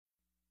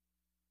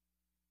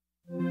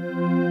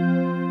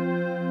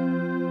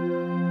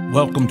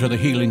Welcome to the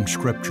Healing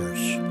Scriptures.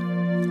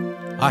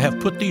 I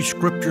have put these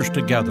scriptures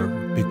together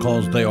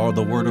because they are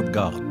the Word of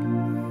God.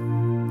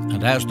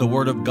 And as the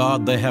Word of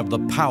God, they have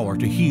the power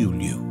to heal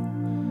you.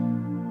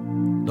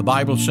 The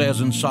Bible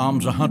says in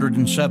Psalms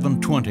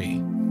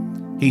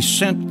 107:20, He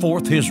sent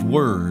forth His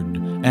Word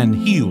and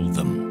healed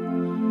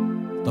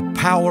them. The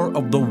power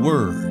of the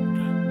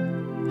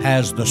Word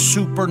has the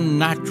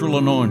supernatural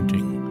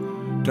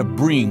anointing to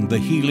bring the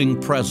healing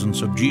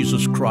presence of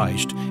Jesus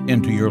Christ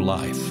into your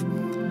life.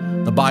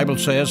 The Bible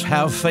says,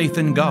 have faith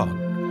in God.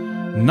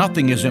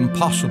 Nothing is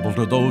impossible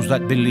to those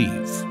that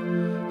believe.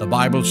 The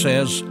Bible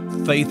says,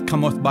 faith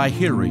cometh by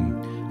hearing,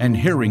 and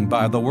hearing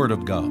by the Word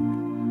of God.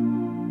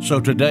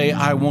 So today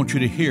I want you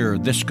to hear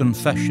this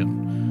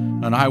confession,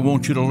 and I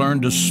want you to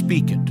learn to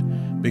speak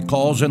it,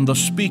 because in the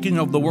speaking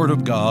of the Word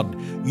of God,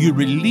 you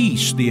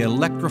release the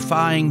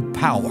electrifying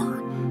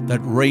power that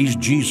raised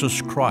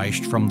Jesus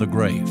Christ from the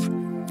grave.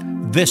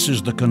 This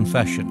is the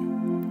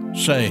confession.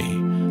 Say,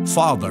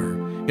 Father,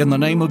 in the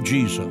name of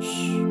Jesus,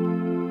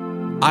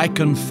 I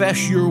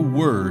confess your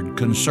word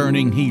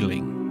concerning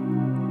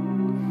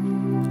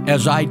healing.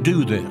 As I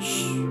do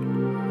this,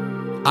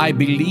 I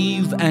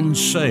believe and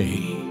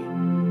say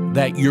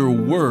that your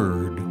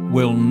word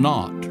will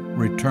not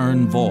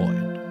return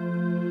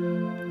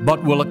void,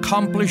 but will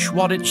accomplish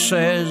what it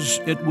says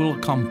it will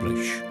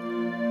accomplish.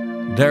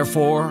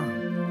 Therefore,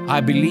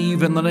 I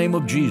believe in the name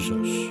of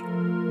Jesus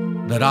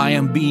that I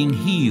am being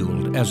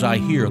healed as I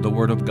hear the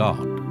word of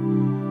God.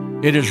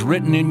 It is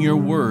written in your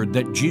word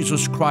that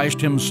Jesus Christ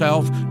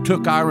himself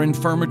took our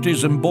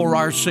infirmities and bore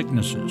our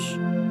sicknesses.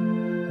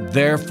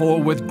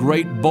 Therefore, with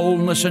great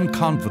boldness and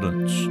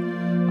confidence,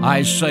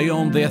 I say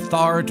on the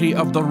authority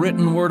of the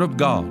written word of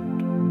God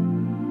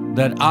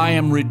that I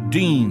am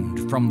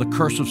redeemed from the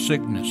curse of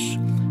sickness,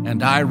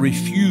 and I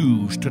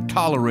refuse to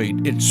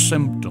tolerate its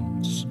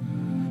symptoms.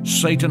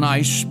 Satan,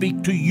 I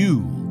speak to you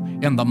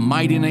in the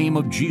mighty name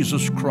of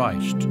Jesus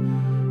Christ,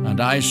 and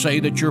I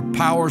say that your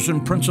powers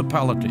and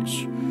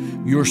principalities,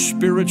 your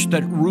spirits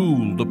that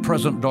rule the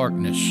present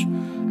darkness,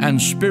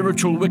 and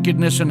spiritual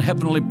wickedness in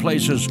heavenly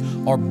places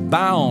are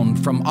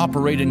bound from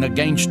operating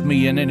against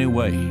me in any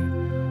way.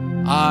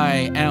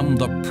 I am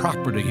the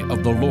property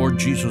of the Lord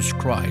Jesus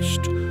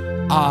Christ.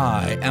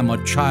 I am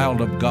a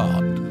child of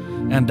God,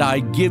 and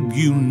I give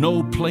you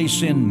no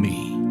place in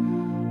me.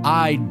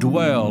 I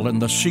dwell in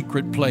the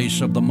secret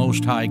place of the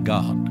Most High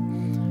God.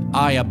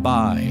 I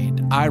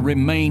abide, I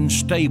remain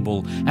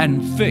stable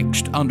and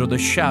fixed under the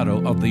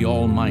shadow of the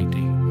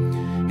Almighty.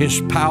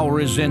 His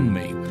power is in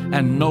me,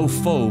 and no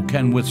foe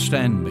can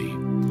withstand me.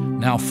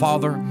 Now,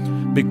 Father,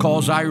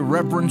 because I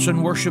reverence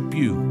and worship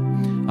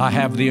you, I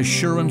have the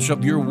assurance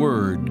of your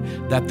word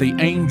that the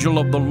angel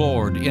of the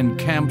Lord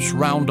encamps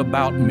round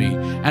about me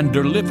and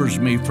delivers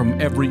me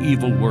from every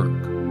evil work.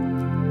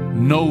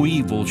 No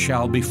evil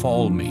shall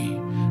befall me.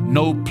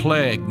 No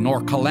plague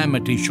nor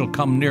calamity shall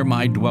come near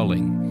my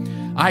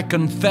dwelling. I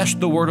confess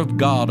the word of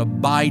God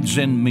abides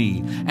in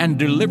me and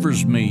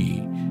delivers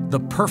me the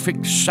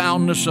perfect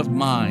soundness of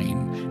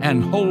mind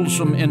and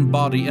wholesome in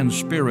body and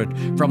spirit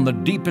from the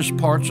deepest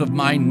parts of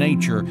my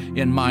nature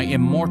in my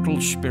immortal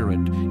spirit,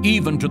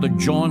 even to the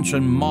joints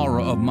and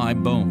marrow of my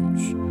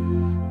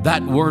bones.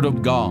 That word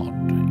of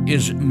God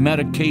is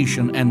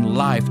medication and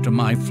life to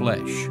my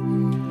flesh.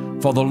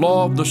 For the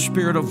law of the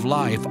Spirit of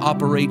life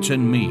operates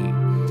in me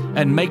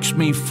and makes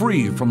me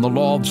free from the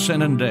law of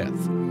sin and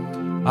death.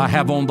 I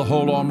have on the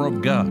whole armor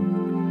of God,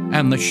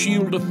 and the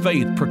shield of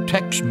faith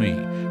protects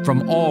me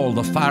from all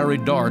the fiery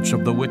darts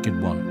of the wicked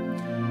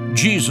one.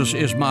 Jesus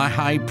is my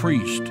high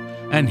priest,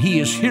 and he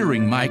is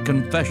hearing my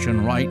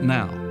confession right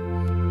now.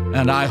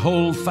 And I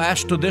hold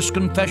fast to this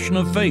confession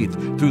of faith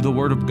through the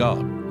word of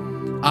God.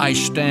 I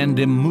stand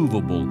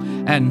immovable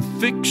and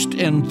fixed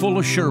in full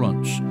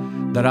assurance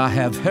that I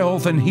have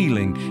health and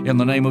healing in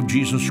the name of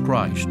Jesus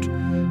Christ,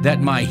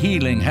 that my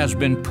healing has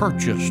been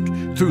purchased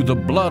through the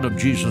blood of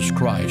Jesus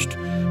Christ,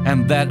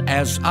 and that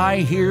as I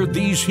hear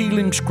these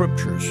healing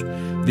scriptures,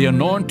 the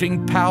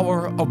anointing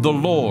power of the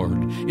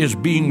Lord is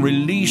being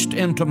released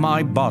into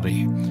my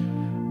body.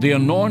 The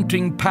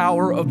anointing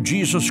power of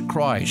Jesus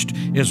Christ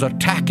is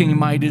attacking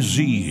my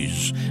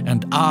disease,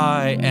 and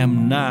I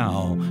am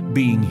now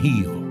being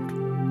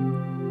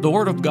healed. The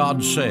Word of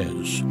God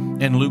says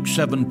in Luke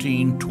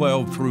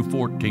 17:12 through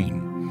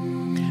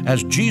 14,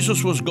 as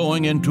Jesus was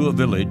going into a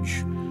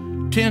village,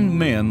 10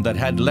 men that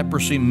had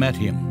leprosy met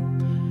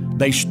him.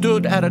 They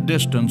stood at a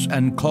distance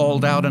and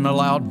called out in a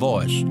loud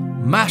voice,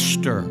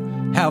 Master,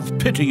 have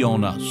pity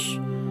on us.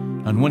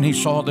 And when he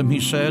saw them, he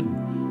said,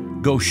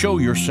 Go show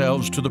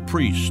yourselves to the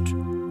priest.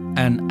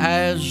 And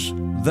as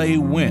they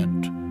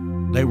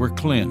went, they were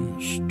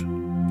cleansed.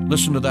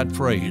 Listen to that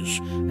phrase.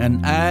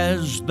 And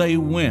as they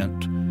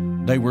went,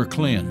 they were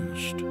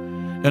cleansed.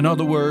 In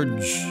other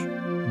words,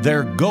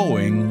 their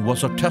going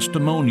was a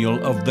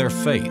testimonial of their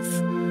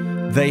faith.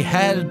 They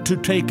had to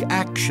take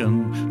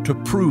action to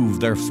prove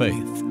their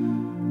faith.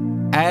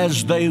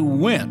 As they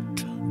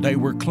went, they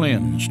were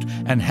cleansed.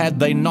 And had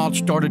they not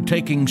started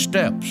taking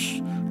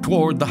steps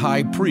toward the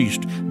high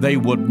priest, they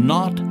would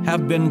not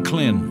have been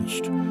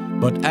cleansed.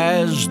 But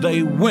as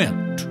they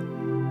went,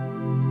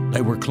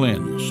 they were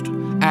cleansed.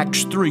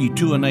 Acts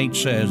 3:2-8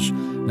 says,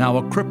 Now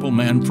a crippled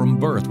man from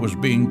birth was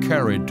being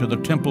carried to the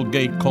temple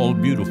gate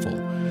called Beautiful,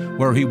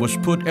 where he was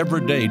put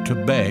every day to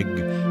beg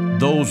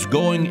those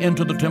going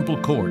into the temple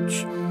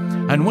courts.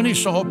 And when he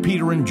saw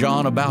Peter and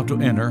John about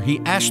to enter, he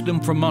asked them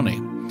for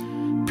money.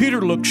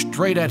 Peter looked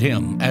straight at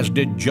him, as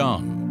did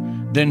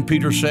John. Then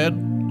Peter said,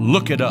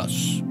 Look at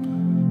us.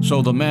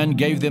 So the man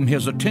gave them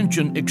his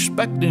attention,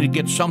 expecting to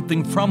get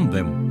something from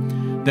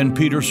them. Then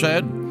Peter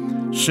said,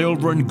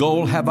 Silver and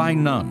gold have I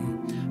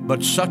none,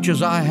 but such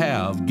as I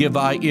have give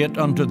I it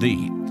unto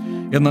thee.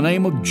 In the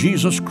name of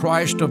Jesus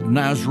Christ of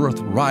Nazareth,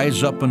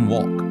 rise up and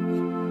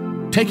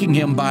walk. Taking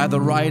him by the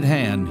right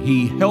hand,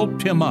 he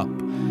helped him up,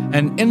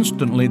 and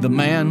instantly the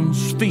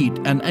man's feet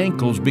and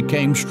ankles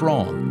became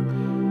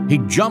strong. He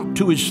jumped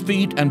to his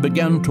feet and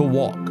began to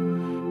walk.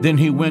 Then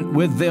he went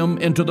with them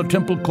into the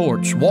temple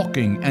courts,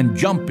 walking and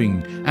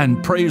jumping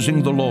and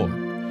praising the Lord.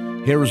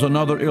 Here is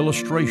another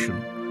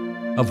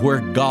illustration of where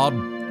God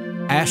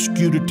asks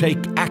you to take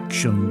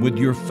action with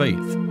your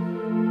faith.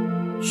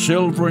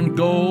 Silver and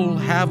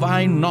gold have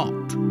I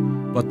not,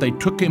 but they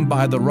took him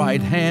by the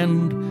right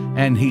hand,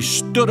 and he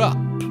stood up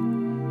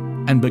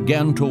and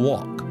began to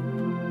walk.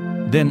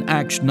 Then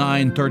Acts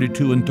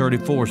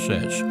 9:32-34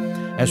 says,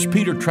 As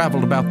Peter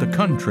traveled about the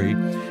country,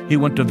 he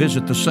went to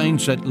visit the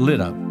saints at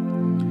Lydda.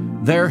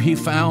 There he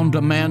found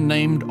a man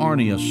named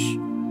Aeneas,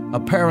 a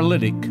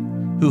paralytic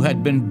who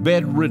had been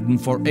bedridden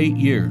for 8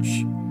 years.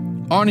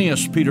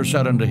 Aeneas, Peter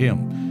said unto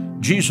him,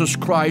 Jesus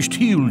Christ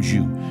heals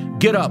you.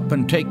 Get up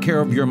and take care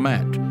of your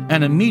mat.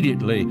 And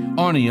immediately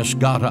Aeneas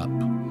got up.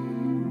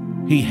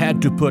 He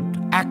had to put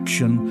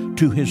action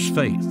to his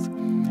faith.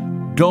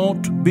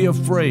 Don't be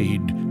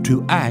afraid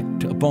to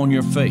act upon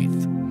your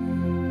faith.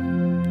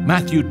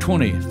 Matthew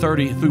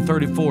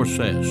 20:30-34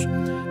 says,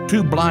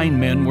 2 blind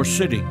men were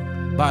sitting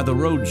by the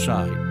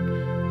roadside,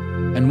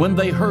 and when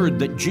they heard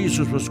that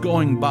Jesus was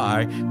going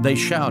by, they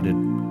shouted,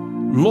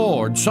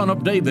 Lord, Son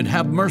of David,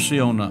 have mercy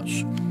on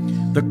us.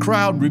 The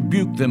crowd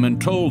rebuked them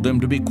and told them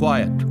to be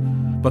quiet,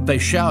 but they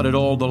shouted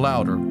all the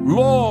louder,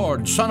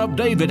 Lord, Son of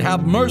David,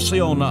 have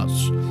mercy on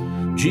us.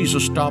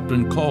 Jesus stopped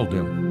and called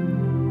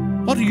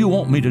them. What do you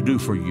want me to do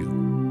for you?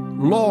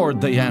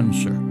 Lord, they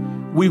answered,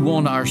 we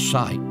want our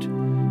sight.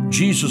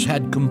 Jesus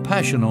had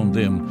compassion on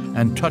them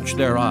and touched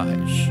their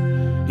eyes.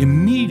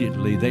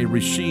 Immediately they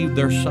received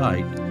their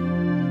sight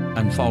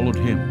and followed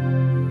him.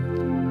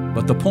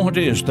 But the point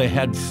is, they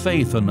had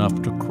faith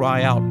enough to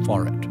cry out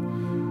for it.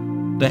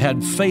 They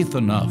had faith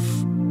enough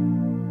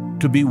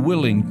to be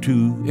willing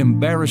to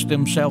embarrass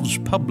themselves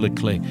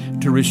publicly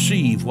to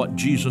receive what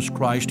Jesus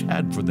Christ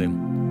had for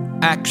them.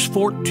 Acts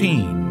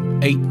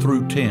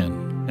 14:8-10.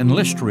 In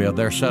Lystra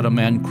there sat a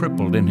man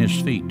crippled in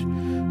his feet,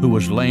 who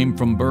was lame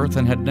from birth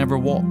and had never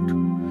walked.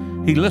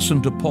 He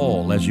listened to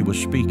Paul as he was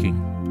speaking.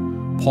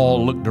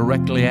 Paul looked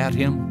directly at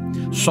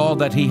him, saw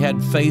that he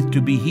had faith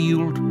to be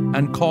healed,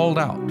 and called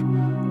out,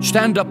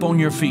 Stand up on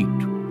your feet.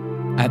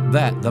 At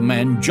that, the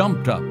man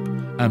jumped up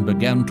and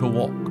began to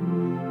walk.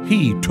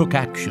 He took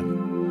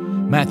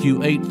action.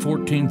 Matthew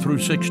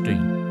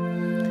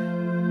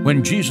 8:14-16.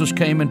 When Jesus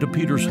came into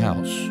Peter's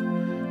house,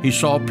 he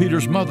saw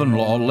Peter's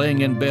mother-in-law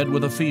laying in bed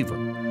with a fever.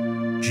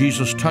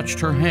 Jesus touched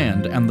her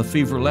hand, and the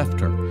fever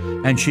left her,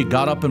 and she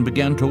got up and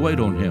began to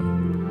wait on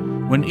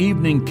him. When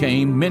evening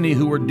came, many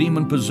who were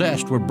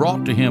demon-possessed were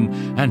brought to him,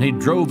 and he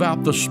drove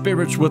out the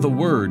spirits with a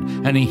word,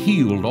 and he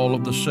healed all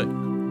of the sick.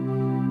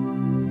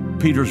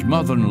 Peter's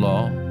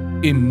mother-in-law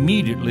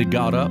immediately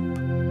got up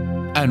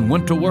and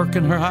went to work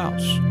in her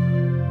house.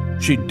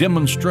 She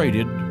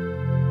demonstrated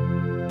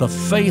the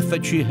faith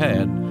that she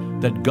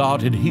had, that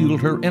God had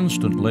healed her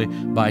instantly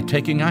by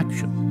taking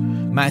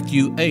action.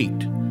 Matthew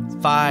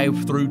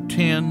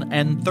 8:5-10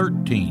 and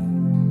 13.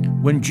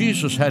 When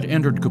Jesus had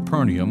entered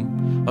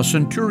Capernaum, a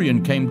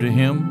centurion came to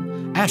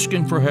him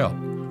asking for help.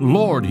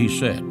 Lord, he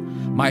said,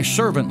 my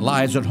servant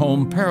lies at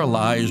home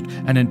paralyzed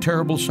and in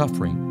terrible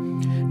suffering.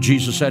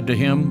 Jesus said to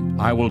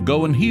him, I will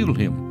go and heal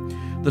him.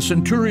 The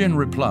centurion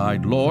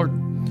replied, Lord,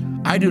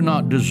 I do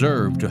not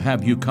deserve to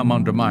have you come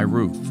under my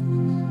roof,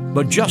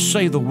 but just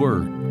say the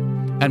word,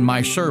 and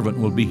my servant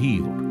will be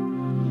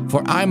healed.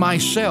 For I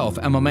myself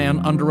am a man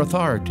under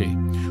authority,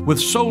 with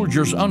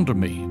soldiers under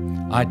me.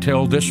 I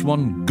tell this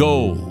one,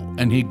 go,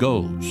 and he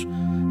goes.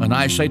 And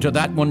I say to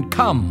that one,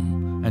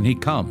 come, and he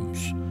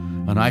comes.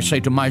 And I say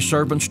to my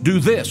servants, do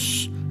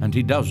this, and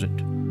he does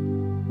it.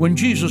 When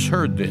Jesus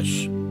heard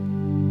this,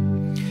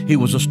 he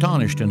was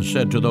astonished and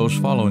said to those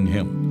following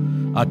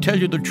him, I tell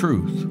you the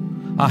truth,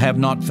 I have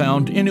not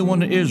found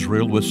anyone in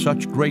Israel with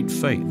such great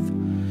faith.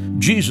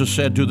 Jesus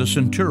said to the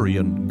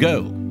centurion,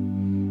 go,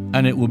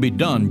 and it will be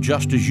done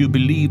just as you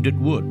believed it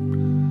would.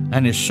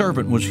 And his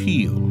servant was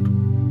healed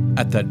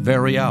at that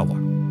very hour.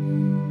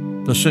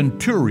 The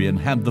centurion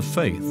had the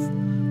faith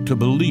to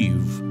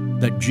believe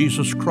that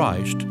Jesus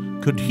Christ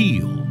could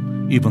heal,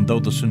 even though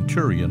the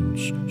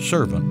centurion's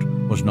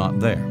servant was not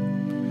there.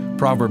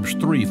 Proverbs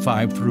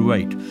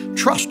 3:5-8.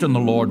 Trust in the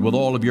Lord with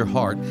all of your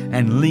heart,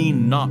 and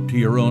lean not to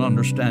your own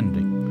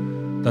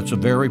understanding. That's a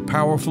very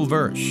powerful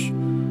verse,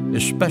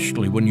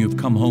 especially when you've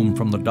come home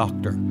from the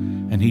doctor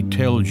and he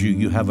tells you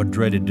you have a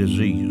dreaded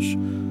disease,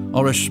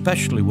 or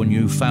especially when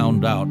you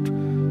found out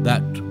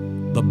that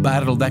the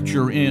battle that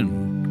you're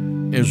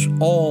in is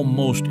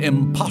almost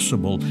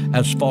impossible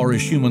as far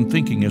as human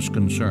thinking is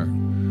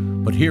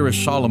concerned. But here is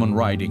Solomon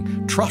writing,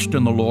 "Trust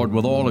in the Lord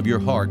with all of your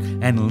heart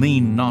and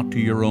lean not to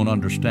your own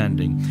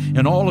understanding.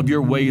 In all of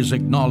your ways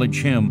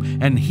acknowledge him,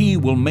 and he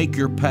will make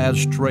your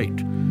paths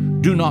straight.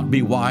 Do not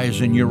be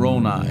wise in your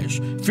own eyes.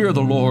 Fear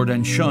the Lord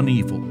and shun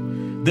evil.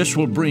 This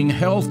will bring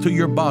health to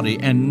your body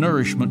and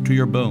nourishment to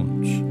your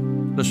bones."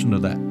 Listen to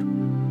that.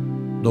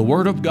 The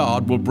Word of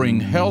God will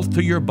bring health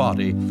to your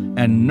body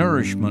and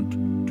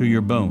nourishment to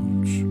your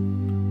bones.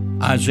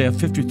 Isaiah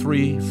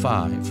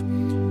 53:5.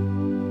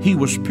 He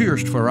was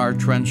pierced for our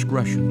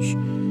transgressions.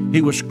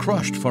 He was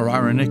crushed for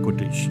our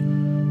iniquities.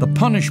 The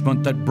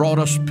punishment that brought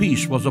us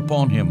peace was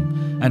upon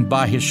him, and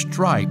by his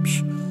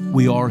stripes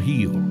we are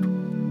healed.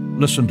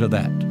 Listen to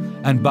that.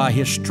 And by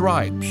his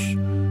stripes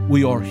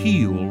we are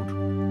healed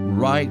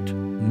right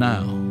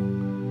now.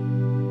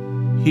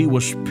 He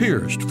was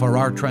pierced for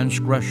our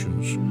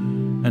transgressions,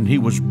 and he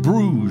was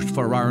bruised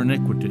for our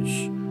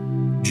iniquities.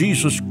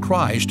 Jesus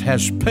Christ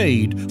has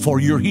paid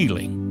for your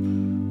healing.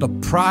 The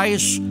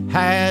price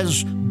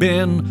has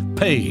been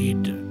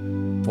paid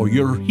for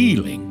your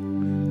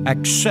healing.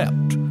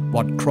 Accept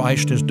what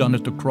Christ has done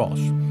at the cross.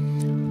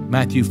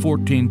 Matthew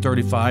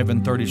 14:35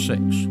 and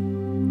 36.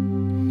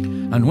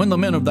 And when the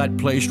men of that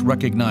place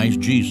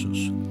recognized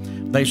Jesus,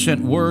 they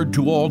sent word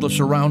to all the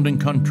surrounding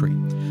country.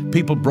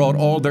 People brought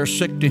all their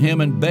sick to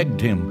him and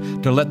begged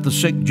him to let the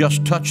sick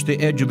just touch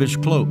the edge of his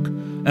cloak,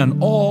 and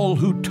all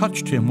who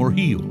touched him were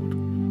healed.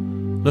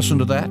 Listen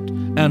to that.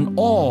 And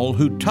all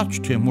who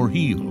touched him were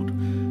healed.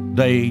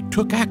 They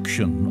took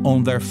action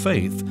on their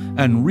faith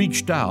and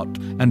reached out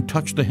and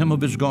touched the hem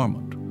of his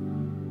garment.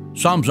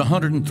 Psalms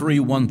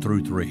 103, 1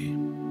 through 3.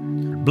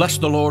 Bless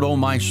the Lord, O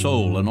my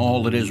soul, and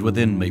all that is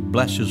within me.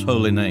 Bless his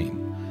holy name.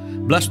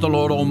 Bless the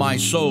Lord, O my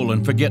soul,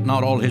 and forget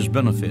not all his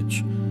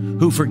benefits,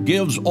 who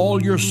forgives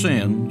all your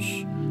sins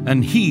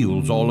and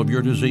heals all of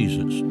your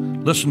diseases.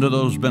 Listen to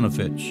those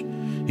benefits.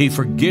 He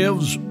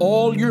forgives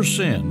all your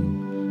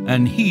sin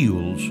and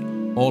heals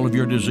all of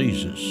your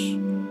diseases.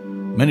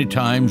 Many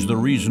times the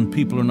reason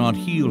people are not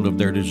healed of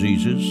their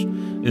diseases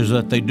is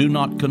that they do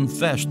not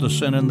confess the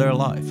sin in their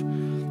life.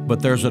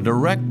 But there's a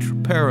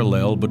direct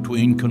parallel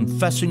between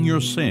confessing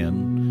your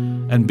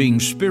sin and being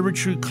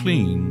spiritually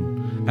clean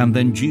and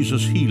then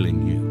Jesus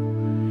healing you.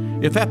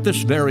 If at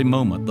this very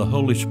moment the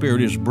Holy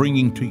Spirit is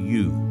bringing to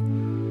you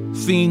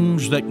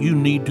things that you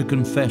need to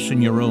confess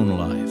in your own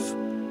life,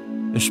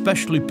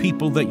 especially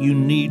people that you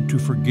need to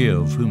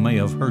forgive who may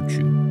have hurt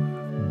you,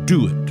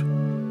 do it.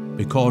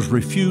 Because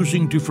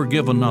refusing to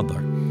forgive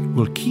another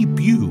will keep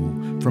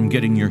you from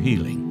getting your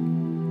healing.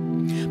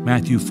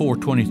 Matthew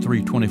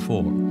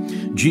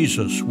 4:23-24.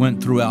 Jesus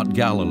went throughout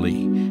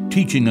Galilee,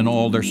 teaching in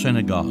all their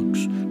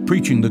synagogues,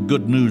 preaching the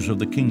good news of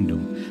the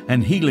kingdom,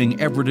 and healing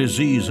every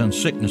disease and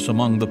sickness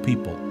among the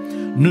people.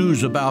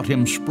 News about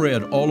him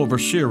spread all over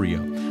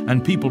Syria,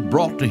 and people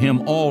brought to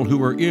him all who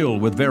were ill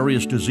with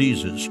various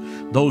diseases,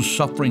 those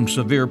suffering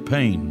severe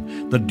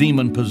pain, the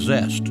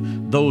demon-possessed,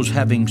 those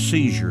having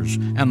seizures,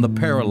 and the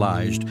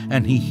paralyzed,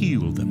 and he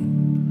healed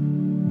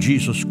them.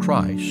 Jesus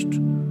Christ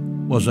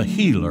was a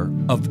healer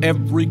of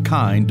every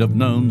kind of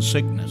known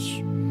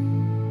sickness,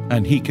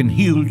 and he can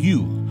heal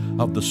you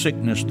of the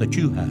sickness that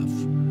you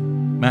have.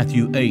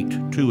 Matthew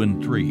 8:2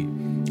 and 3.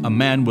 A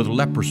man with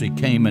leprosy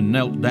came and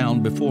knelt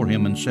down before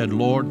him and said,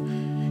 "Lord,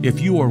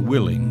 if you are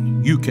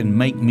willing, you can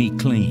make me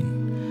clean."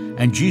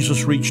 And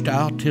Jesus reached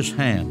out his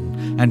hand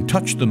and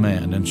touched the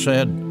man and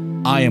said,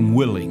 "I am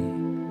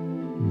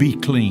willing, be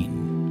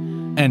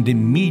clean." And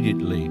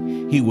immediately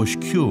he was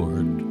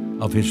cured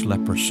of his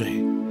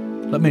leprosy.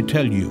 Let me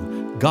tell you,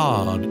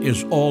 God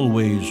is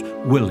always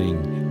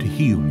willing to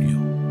heal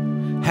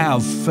you.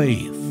 Have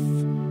faith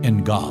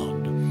in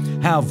God.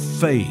 Have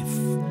faith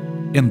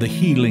in the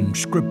healing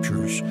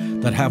scriptures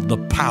that have the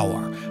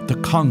power to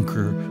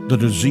conquer the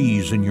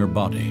disease in your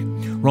body.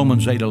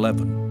 Romans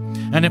 8:11.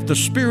 And if the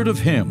spirit of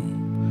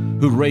him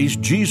who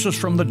raised Jesus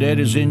from the dead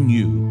is in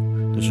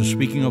you, this is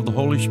speaking of the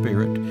Holy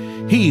Spirit,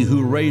 he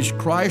who raised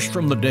Christ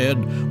from the dead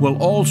will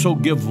also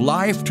give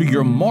life to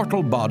your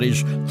mortal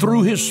bodies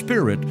through his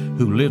Spirit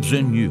who lives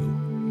in you.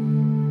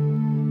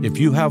 If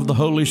you have the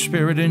Holy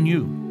Spirit in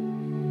you,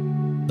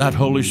 that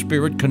Holy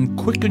Spirit can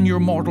quicken your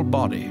mortal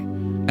body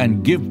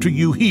and give to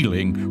you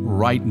healing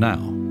right now.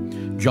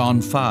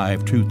 John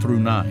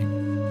 5:2-9.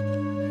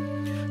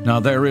 Now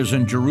there is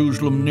in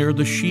Jerusalem near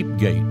the sheep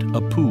gate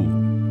a pool,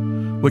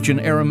 which in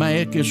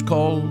Aramaic is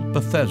called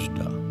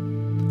Bethesda,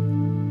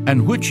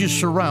 and which is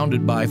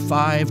surrounded by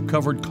 5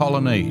 covered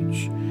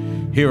colonnades.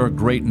 Here a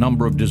great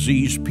number of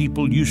diseased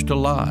people used to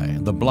lie,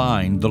 the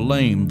blind, the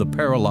lame, the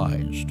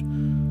paralyzed.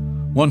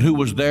 One who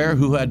was there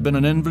who had been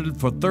an invalid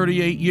for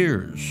 38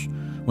 years.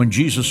 When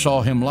Jesus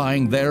saw him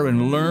lying there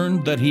and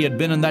learned that he had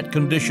been in that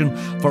condition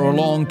for a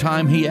long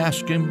time, he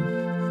asked him,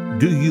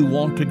 "Do you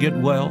want to get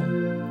well?"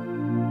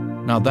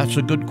 Now that's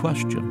a good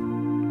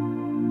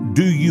question.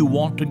 Do you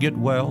want to get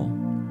well?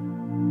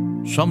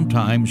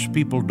 Sometimes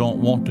people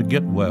don't want to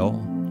get well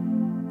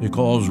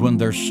because when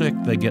they're sick,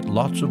 they get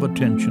lots of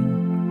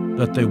attention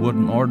that they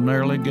wouldn't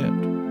ordinarily get.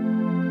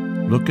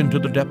 Look into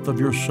the depth of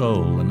your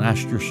soul and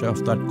ask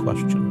yourself that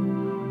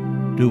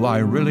question. Do I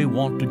really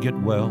want to get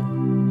well?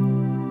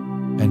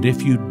 And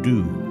if you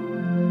do,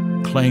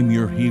 claim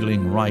your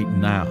healing right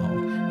now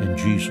in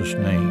Jesus'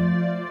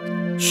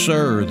 name.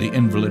 Sir, the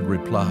invalid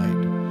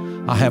replied,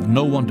 I have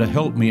no one to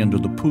help me into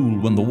the pool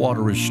when the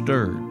water is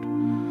stirred.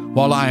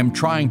 While I am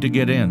trying to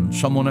get in,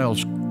 someone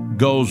else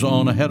goes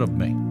on ahead of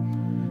me.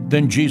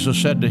 Then Jesus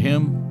said to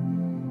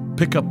him,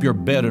 pick up your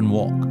bed and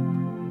walk.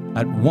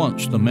 At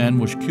once the man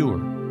was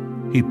cured.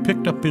 He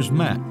picked up his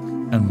mat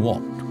and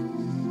walked.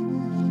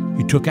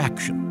 He took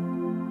action,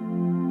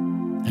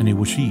 and he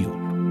was healed.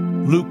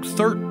 Luke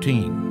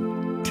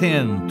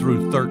 13:10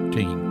 through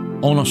 13.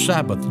 On a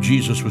Sabbath,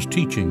 Jesus was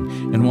teaching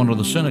in one of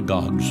the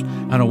synagogues,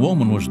 and a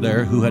woman was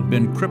there who had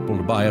been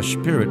crippled by a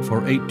spirit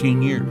for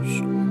 18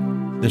 years.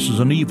 This is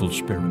an evil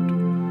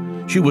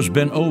spirit. She was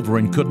bent over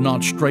and could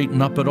not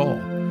straighten up at all.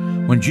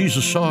 When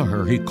Jesus saw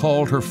her, he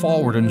called her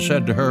forward and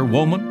said to her,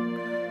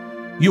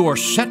 Woman, you are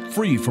set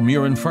free from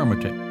your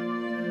infirmity.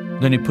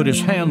 Then he put his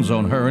hands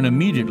on her, and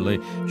immediately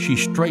she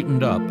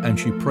straightened up and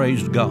she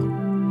praised God.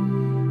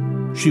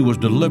 She was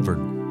delivered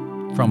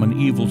from an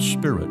evil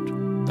spirit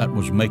that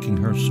was making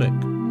her sick.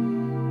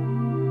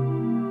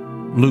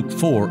 Luke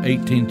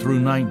 4:18 through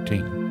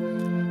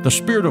 19. The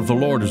Spirit of the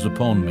Lord is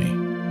upon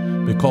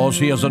me, because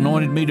he has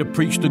anointed me to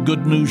preach the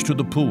good news to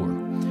the poor.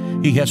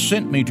 He has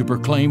sent me to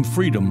proclaim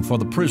freedom for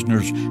the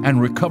prisoners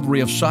and recovery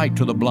of sight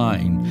to the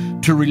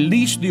blind, to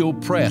release the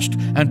oppressed,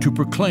 and to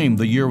proclaim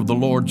the year of the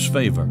Lord's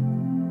favor.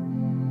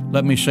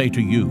 Let me say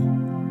to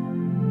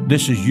you,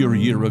 this is your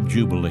year of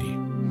Jubilee.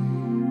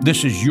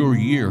 This is your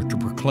year to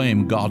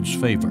proclaim God's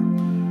favor.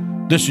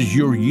 This is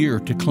your year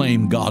to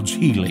claim God's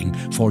healing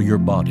for your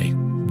body.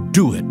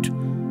 Do it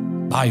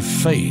by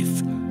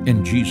faith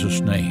in Jesus'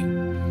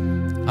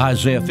 name.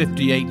 Isaiah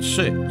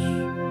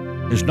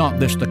 58:6. Is not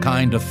this the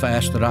kind of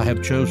fast that I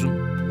have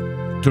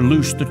chosen? To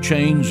loose the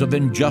chains of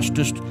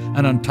injustice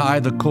and untie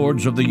the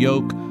cords of the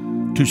yoke,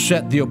 to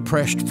set the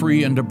oppressed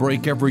free and to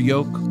break every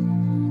yoke?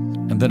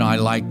 And then I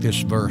like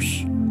this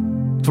verse,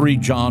 3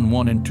 John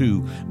 1 and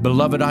 2.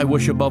 Beloved, I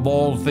wish above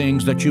all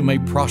things that you may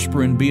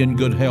prosper and be in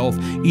good health,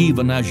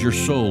 even as your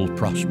soul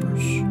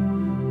prospers.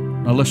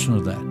 Now listen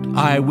to that.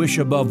 I wish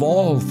above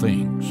all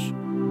things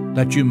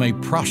that you may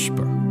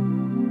prosper.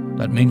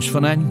 That means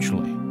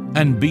financially,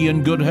 and be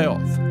in good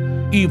health,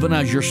 even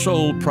as your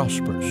soul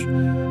prospers.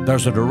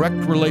 There's a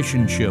direct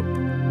relationship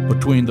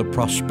between the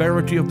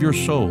prosperity of your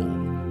soul,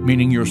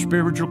 meaning your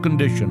spiritual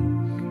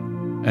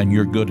condition, and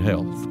your good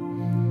health.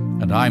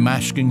 And I'm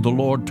asking the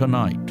Lord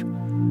tonight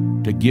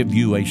to give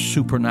you a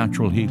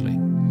supernatural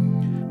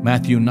healing.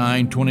 Matthew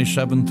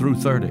 9:27 through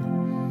 30.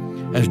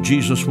 As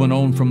Jesus went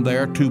on from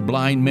there, 2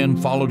 blind men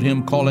followed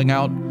him, calling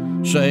out,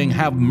 saying,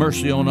 Have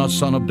mercy on us,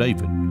 Son of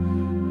David.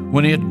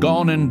 When he had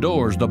gone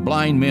indoors, the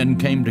blind men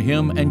came to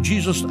him, and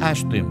Jesus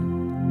asked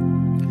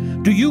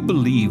them, Do you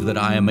believe that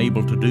I am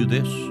able to do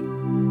this?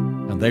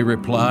 And they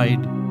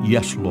replied,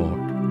 Yes, Lord.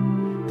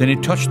 Then he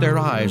touched their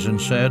eyes and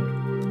said,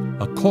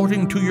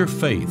 According to your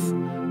faith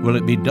will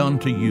it be done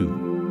to you.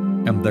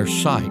 And their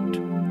sight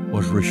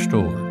was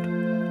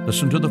restored.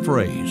 Listen to the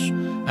phrase,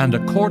 and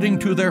according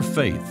to their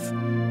faith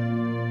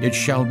it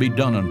shall be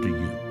done unto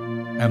you.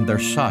 And their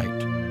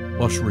sight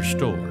was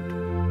restored.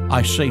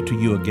 I say to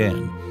you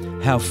again,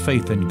 have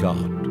faith in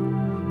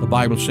God. The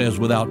Bible says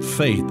without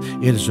faith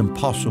it is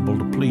impossible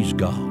to please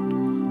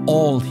God.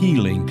 All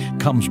healing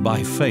comes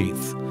by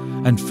faith,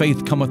 and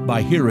faith cometh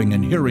by hearing,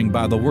 and hearing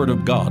by the Word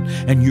of God.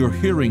 And you're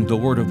hearing the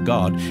Word of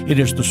God. It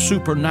is the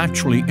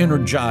supernaturally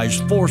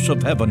energized force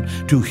of heaven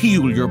to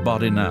heal your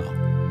body now.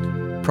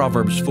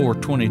 Proverbs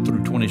 4:20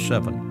 through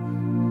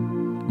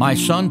 27. My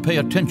son, pay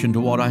attention to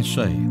what I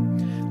say.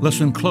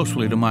 Listen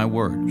closely to my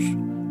words.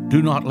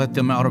 Do not let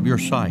them out of your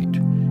sight.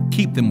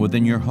 Keep them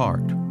within your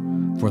heart,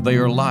 for they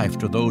are life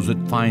to those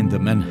that find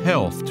them, and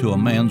health to a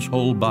man's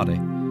whole body.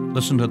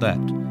 Listen to that.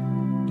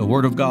 The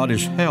Word of God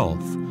is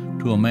health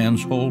to a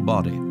man's whole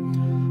body.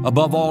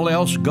 Above all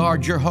else,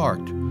 guard your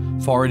heart,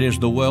 for it is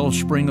the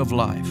wellspring of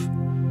life.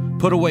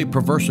 Put away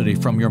perversity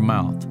from your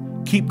mouth.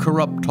 Keep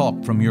corrupt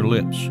talk from your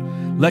lips.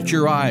 Let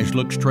your eyes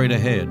look straight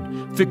ahead.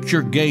 Fix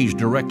your gaze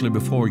directly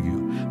before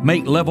you.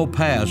 Make level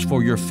paths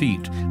for your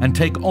feet, and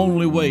take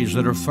only ways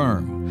that are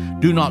firm.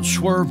 Do not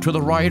swerve to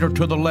the right or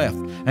to the left,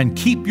 and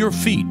keep your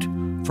feet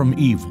from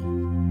evil.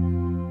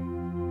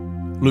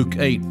 Luke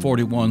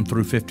 8:41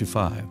 through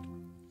 55.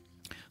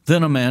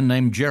 Then a man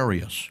named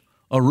Jairus,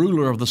 a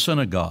ruler of the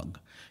synagogue,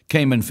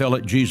 came and fell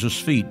at Jesus'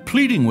 feet,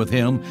 pleading with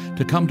him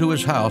to come to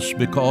his house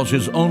because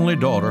his only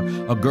daughter,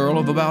 a girl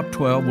of about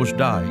 12, was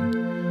dying.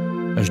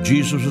 As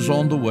Jesus was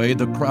on the way,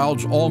 the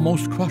crowds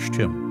almost crushed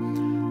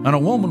him. And a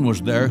woman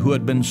was there who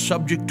had been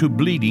subject to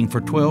bleeding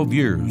for 12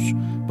 years,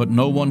 but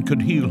no one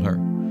could heal her.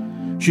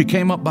 She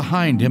came up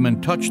behind him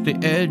and touched the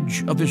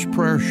edge of his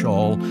prayer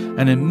shawl,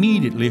 and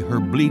immediately her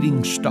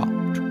bleeding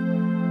stopped.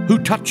 "Who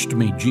touched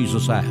me?"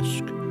 Jesus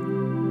asked.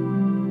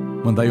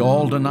 When they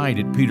all denied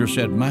it, Peter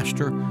said,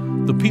 "Master,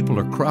 the people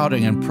are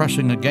crowding and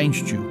pressing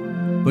against you."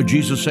 But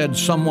Jesus said,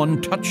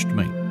 "Someone touched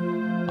me.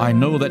 I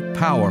know that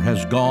power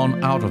has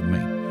gone out of me."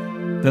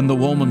 Then the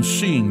woman,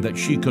 seeing that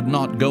she could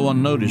not go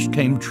unnoticed,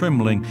 came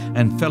trembling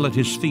and fell at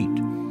his feet.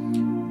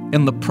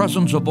 In the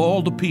presence of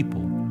all the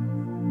people,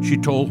 she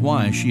told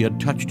why she had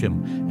touched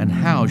him and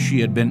how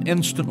she had been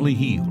instantly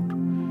healed.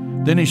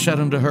 Then he said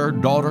unto her,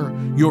 "Daughter,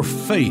 your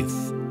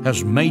faith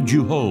has made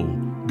you whole.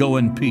 Go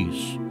in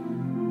peace."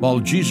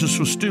 While Jesus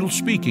was still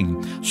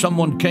speaking,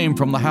 someone came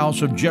from the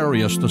house of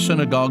Jairus, the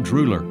synagogue's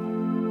ruler,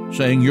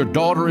 saying, "Your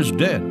daughter is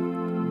dead.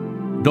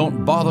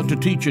 Don't bother to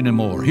teach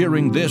anymore."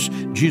 Hearing this,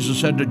 Jesus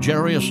said to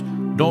Jairus,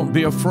 "Don't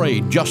be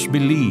afraid, just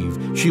believe.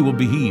 She will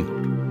be healed."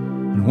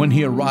 And when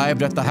he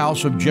arrived at the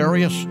house of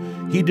Jairus,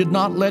 he did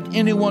not let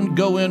anyone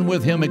go in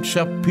with him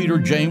except Peter,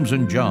 James,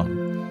 and John,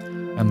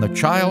 and the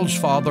child's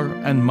father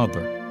and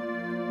mother.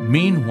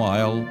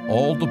 Meanwhile,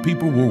 all the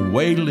people were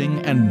wailing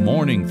and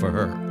mourning for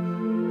her.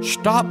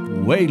 "Stop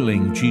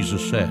wailing,"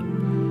 Jesus said.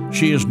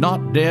 "She is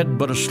not dead,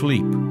 but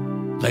asleep."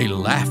 They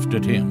laughed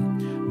at him,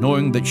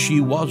 knowing that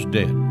she was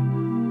dead.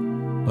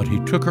 But he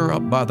took her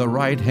up by the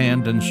right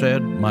hand and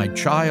said, "My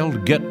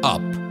child, get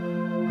up."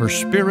 Her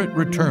spirit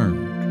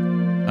returned,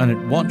 and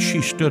at once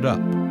she stood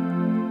up.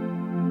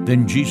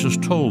 Then Jesus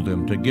told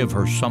them to give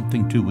her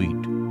something to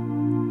eat.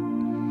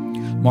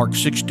 Mark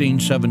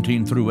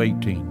 16:17 through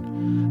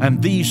 18.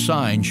 "And these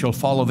signs shall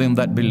follow them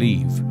that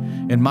believe.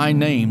 In my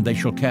name they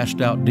shall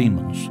cast out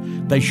demons.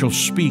 They shall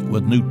speak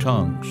with new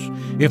tongues.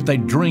 If they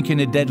drink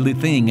any deadly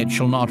thing, it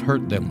shall not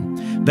hurt them.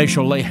 They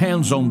shall lay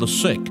hands on the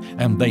sick,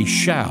 and they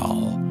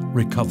shall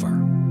recover."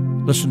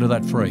 Listen to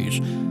that phrase.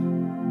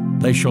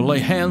 They shall lay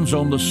hands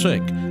on the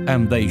sick,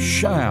 and they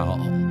shall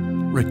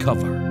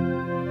recover.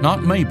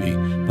 Not maybe,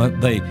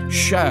 but they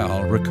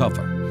shall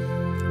recover.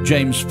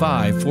 James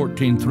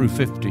 5:14 through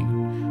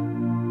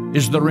 15.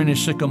 "Is there any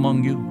sick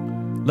among you?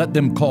 Let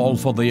them call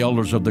for the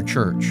elders of the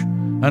church,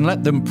 and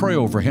let them pray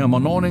over him,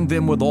 anointing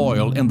them with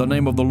oil in the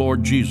name of the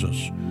Lord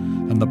Jesus.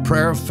 And the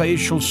prayer of faith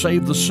shall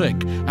save the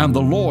sick, and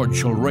the Lord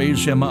shall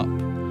raise him up.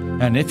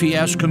 And if he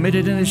has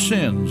committed any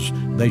sins,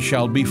 they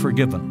shall be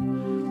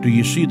forgiven." Do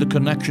you see the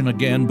connection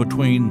again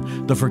between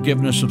the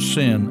forgiveness of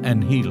sin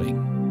and healing?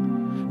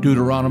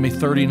 Deuteronomy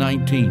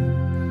 30:19.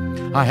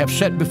 "I have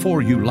set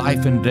before you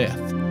life and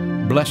death,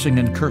 blessing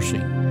and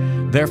cursing.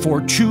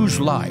 Therefore choose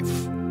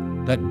life,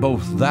 that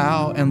both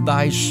thou and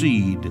thy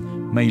seed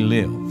may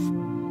live."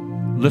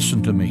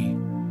 Listen to me.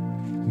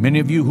 Many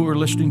of you who are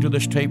listening to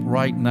this tape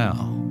right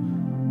now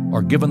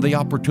are given the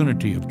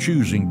opportunity of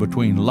choosing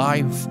between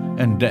life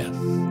and death.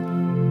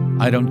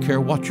 I don't care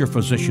what your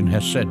physician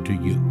has said to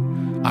you.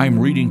 I'm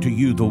reading to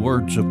you the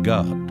words of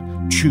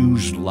God.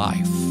 Choose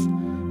life.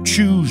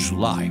 Choose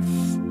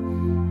life.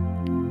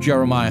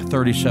 Jeremiah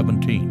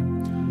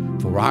 30:17.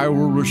 "For I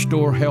will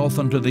restore health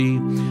unto thee,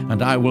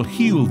 and I will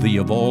heal thee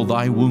of all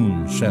thy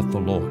wounds, saith the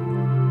Lord."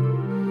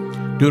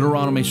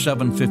 Deuteronomy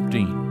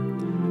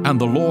 7:15. "And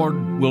the Lord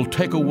will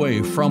take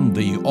away from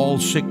thee all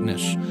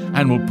sickness,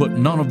 and will put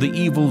none of the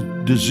evil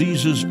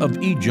diseases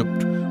of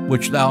Egypt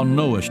which thou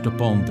knowest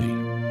upon thee."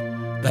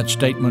 That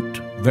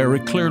statement very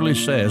clearly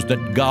says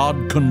that God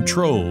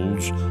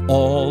controls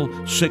all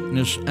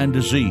sickness and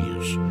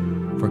disease.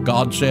 For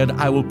God said,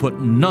 "I will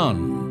put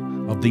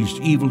none of these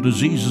evil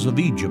diseases of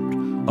Egypt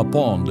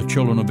upon the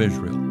children of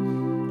Israel."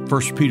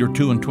 1 Peter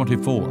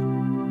 2:24.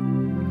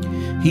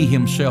 "He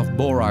himself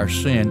bore our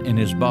sin in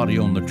his body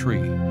on the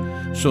tree,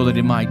 so that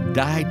he might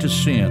die to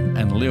sin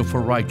and live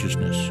for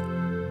righteousness.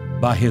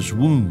 By his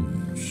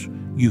wounds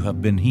you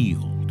have been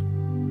healed."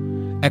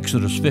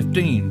 Exodus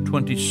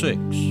 15:26.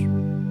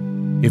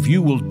 "If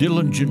you will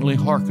diligently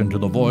hearken to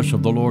the voice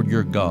of the Lord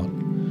your God,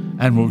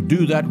 and will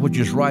do that which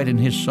is right in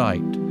his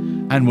sight,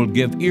 and will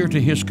give ear to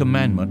his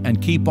commandment,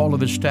 and keep all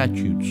of his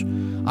statutes,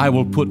 I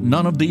will put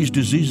none of these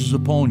diseases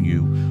upon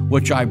you,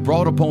 which I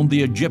brought upon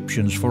the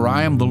Egyptians, for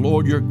I am the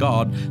Lord your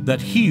God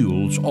that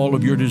heals all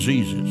of your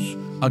diseases."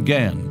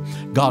 Again,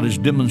 God is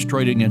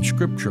demonstrating in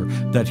Scripture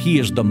that he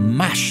is the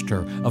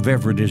master of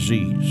every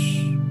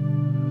disease.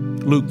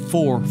 Luke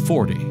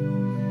 4:40.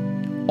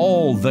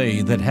 "All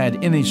they that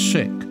had any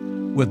sick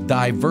with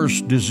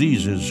diverse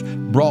diseases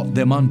brought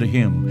them unto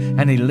him,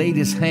 and he laid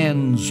his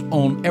hands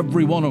on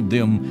every one of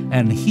them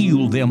and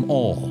healed them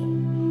all."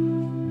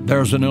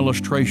 There's an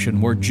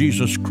illustration where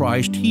Jesus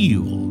Christ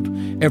healed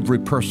every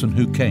person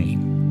who came.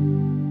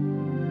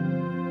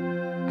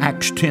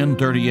 Acts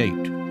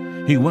 10:38.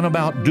 "He went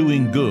about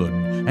doing good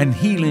and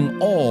healing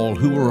all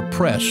who were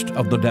oppressed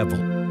of the devil."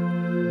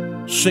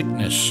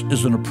 Sickness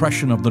is an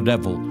oppression of the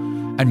devil,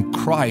 and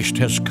Christ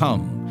has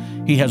come.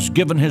 He has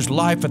given his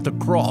life at the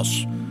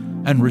cross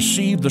and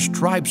received the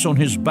stripes on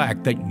his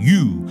back that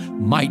you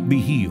might be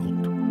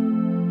healed.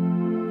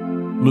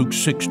 Luke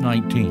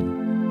 6:19.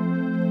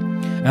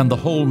 "And the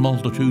whole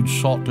multitude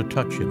sought to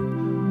touch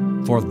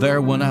him, for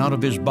there went out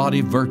of his body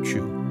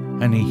virtue,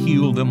 and he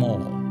healed them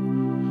all."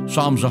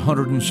 Psalms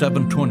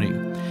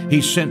 107:20. He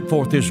sent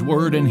forth his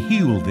word and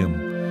healed them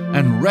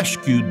and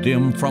rescued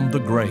them from the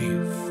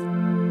grave.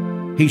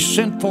 He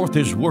sent forth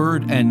his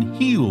word and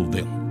healed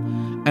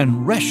them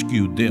and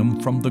rescued them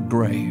from the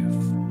grave.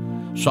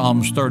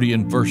 Psalms 30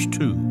 and verse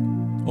 2.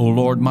 O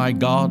Lord my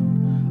God,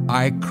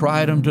 I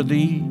cried unto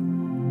thee,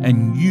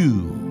 and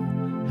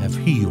you have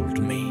healed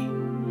me.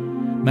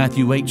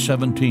 Matthew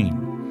 8:17.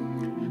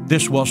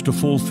 This was to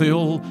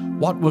fulfill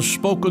what was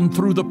spoken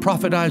through the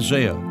prophet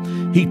Isaiah.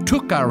 He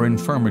took our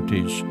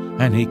infirmities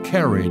and he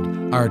carried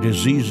our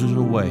diseases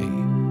away.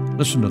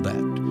 Listen to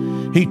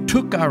that. He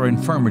took our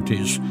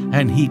infirmities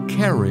and he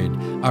carried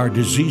our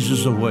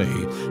diseases away.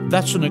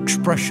 That's an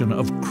expression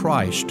of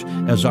Christ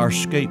as our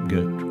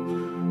scapegoat.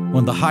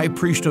 When the high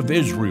priest of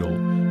Israel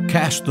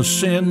cast the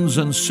sins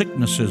and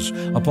sicknesses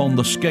upon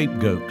the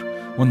scapegoat,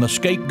 when the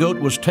scapegoat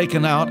was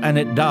taken out and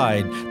it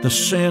died, the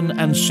sin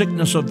and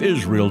sickness of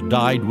Israel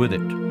died with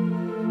it.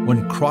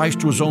 When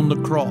Christ was on the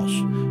cross,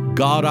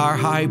 God our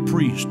high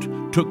priest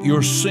took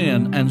your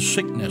sin and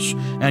sickness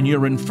and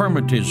your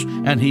infirmities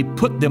and he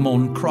put them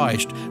on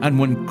Christ. And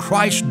when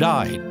Christ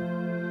died,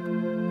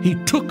 he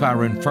took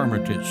our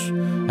infirmities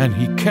and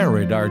he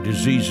carried our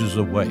diseases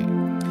away.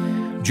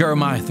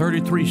 Jeremiah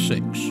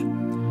 33:6.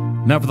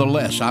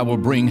 Nevertheless, I will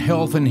bring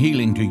health and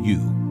healing to you.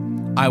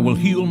 I will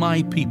heal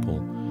my people,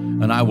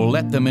 and I will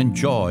let them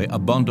enjoy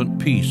abundant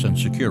peace and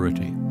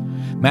security.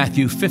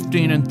 Matthew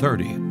 15 and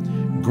 30.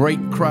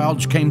 Great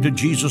crowds came to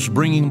Jesus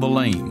bringing the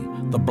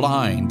lame, the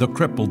blind, the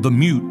crippled, the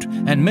mute,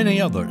 and many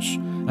others,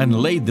 and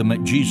laid them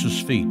at Jesus'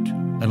 feet.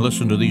 And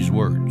listen to these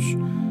words.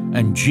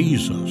 And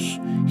Jesus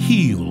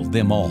healed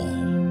them all.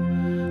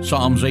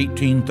 Psalms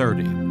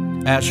 18:30.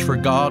 As for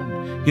God,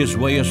 his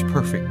way is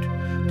perfect.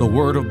 The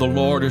word of the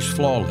Lord is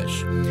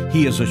flawless.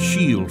 He is a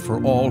shield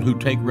for all who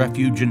take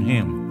refuge in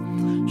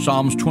him.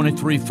 Psalms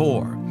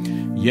 23:4.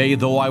 Yea,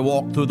 though I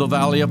walk through the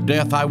valley of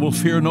death, I will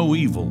fear no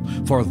evil,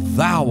 for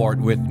thou art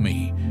with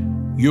me.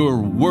 Your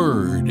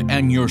word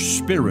and your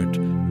spirit,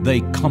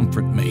 they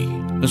comfort me.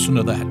 Listen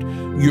to that.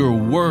 Your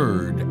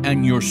word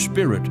and your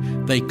spirit,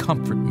 they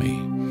comfort me.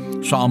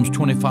 Psalms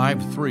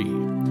 25:3.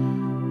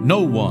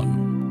 No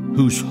one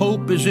whose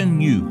hope is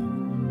in you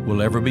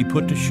will ever be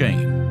put to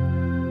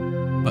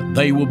shame, but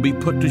they will be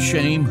put to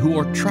shame who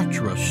are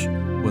treacherous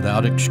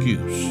without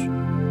excuse.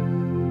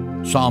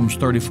 Psalms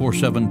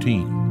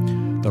 34:17.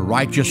 The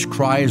righteous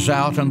cries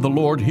out, and the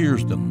Lord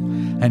hears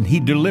them, and he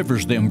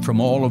delivers them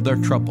from all of their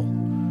trouble.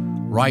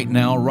 Right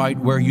now, right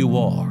where you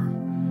are,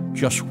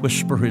 just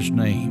whisper his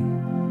name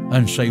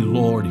and say,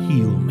 Lord,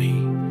 heal me,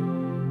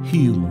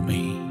 heal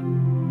me,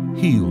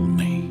 heal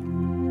me.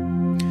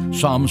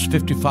 Psalms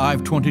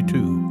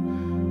 55:22.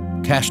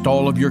 Cast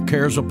all of your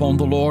cares upon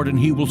the Lord, and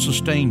he will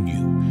sustain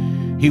you.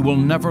 He will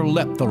never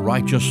let the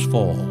righteous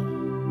fall.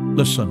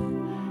 Listen,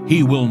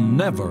 he will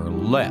never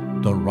let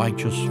the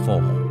righteous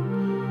fall.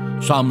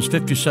 Psalms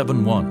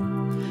 57:1.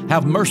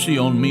 Have mercy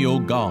on me, O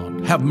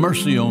God, have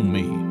mercy on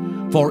me,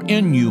 for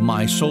in you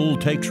my soul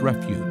takes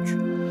refuge.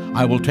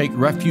 I will take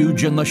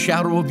refuge in the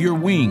shadow of your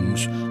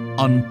wings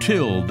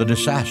until the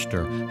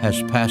disaster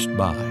has passed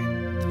by.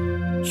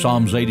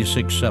 Psalms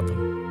 86:7.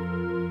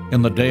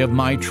 In the day of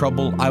my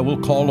trouble I will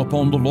call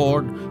upon the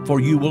Lord, for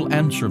you will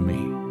answer me.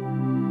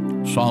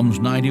 Psalms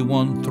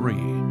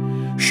 91:3.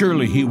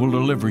 Surely he will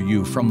deliver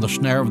you from the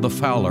snare of the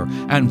fowler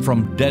and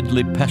from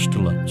deadly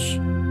pestilence.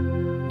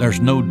 There's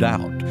no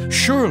doubt.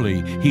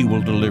 Surely he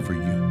will deliver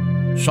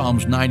you.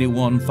 Psalms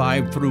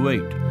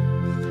 91:5-8.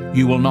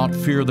 You will not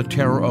fear the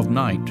terror of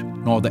night,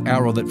 nor the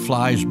arrow that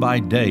flies by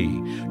day,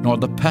 nor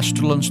the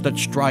pestilence that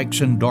strikes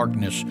in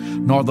darkness,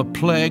 nor the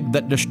plague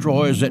that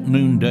destroys at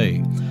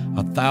noonday.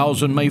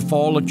 1,000 may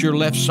fall at your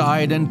left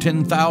side and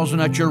 10,000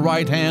 at your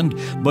right hand,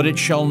 but it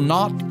shall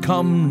not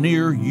come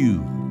near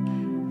you.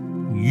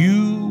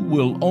 You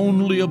will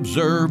only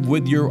observe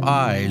with your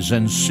eyes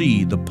and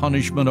see the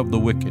punishment of the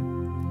wicked.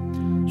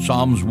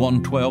 Psalms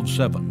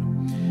 112:7.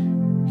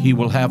 He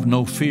will have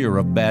no fear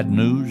of bad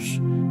news.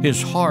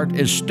 His heart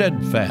is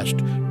steadfast,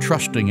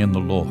 trusting in the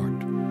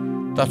Lord.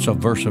 That's a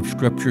verse of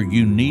Scripture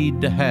you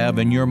need to have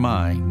in your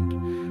mind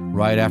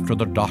right after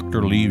the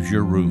doctor leaves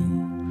your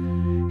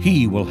room.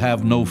 He will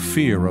have no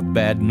fear of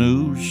bad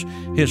news.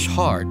 His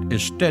heart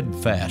is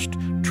steadfast,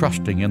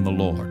 trusting in the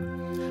Lord.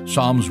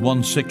 Psalms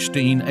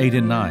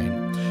 116:8-9.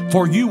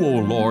 For you, O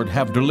Lord,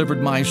 have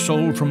delivered my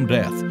soul from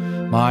death,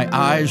 my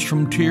eyes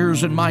from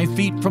tears, and my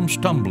feet from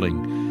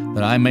stumbling,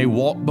 that I may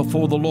walk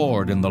before the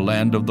Lord in the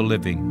land of the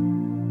living.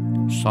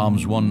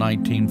 Psalms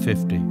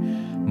 119:50.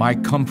 My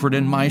comfort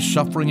in my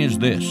suffering is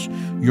this: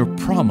 your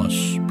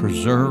promise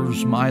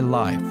preserves my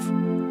life.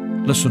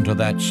 Listen to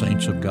that,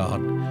 saints of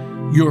God.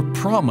 Your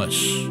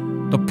promise,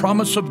 the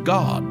promise of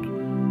God,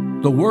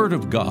 the Word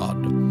of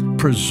God,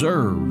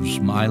 preserves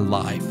my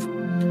life.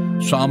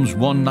 Psalms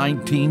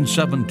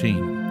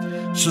 119:17.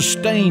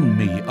 Sustain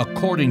me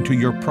according to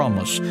your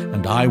promise,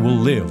 and I will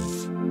live.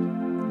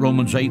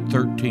 Romans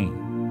 8:13.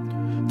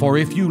 For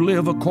if you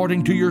live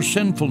according to your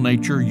sinful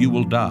nature, you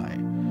will die.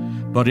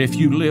 But if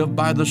you live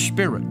by the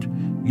Spirit,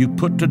 You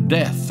put to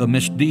death the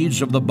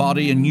misdeeds of the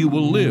body, and you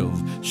will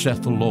live,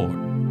 saith the Lord.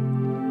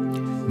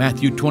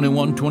 Matthew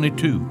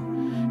 21:22.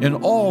 In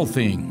all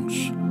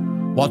things,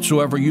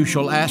 whatsoever you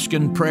shall ask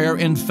in prayer,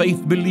 in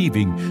faith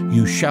believing,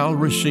 you shall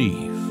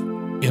receive.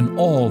 In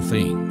all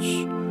things,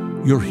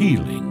 your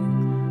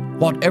healing,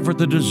 whatever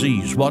the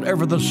disease,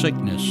 whatever the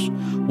sickness,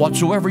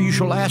 whatsoever you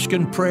shall ask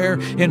in prayer,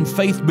 in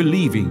faith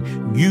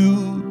believing,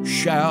 you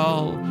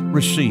shall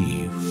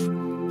receive.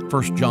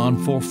 1 John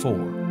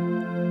 4:4.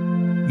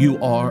 You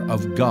are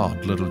of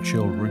God, little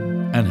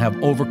children, and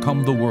have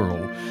overcome the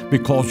world,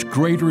 because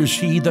greater is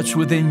He that's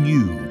within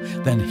you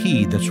than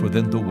he that's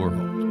within the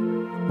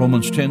world.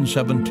 Romans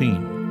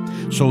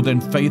 10:17. So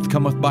then faith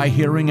cometh by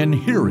hearing, and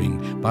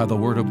hearing by the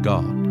word of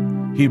God.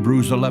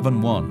 Hebrews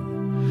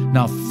 11:1.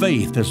 Now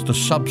faith is the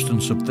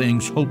substance of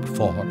things hoped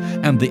for,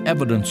 and the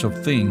evidence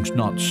of things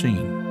not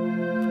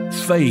seen.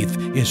 Faith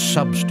is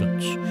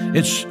substance.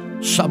 It's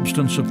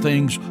substance of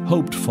things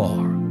hoped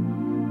for.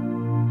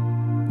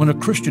 When a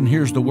Christian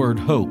hears the word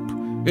hope,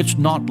 it's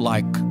not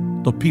like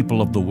the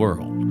people of the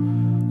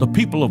world. The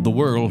people of the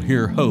world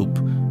hear hope,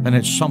 and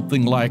it's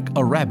something like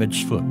a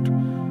rabbit's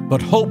foot.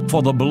 But hope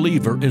for the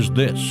believer is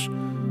this.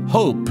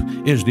 Hope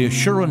is the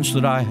assurance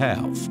that I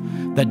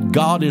have that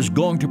God is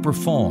going to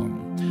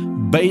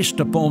perform based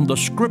upon the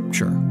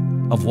Scripture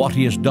of what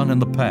He has done in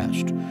the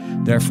past.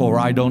 Therefore,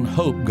 I don't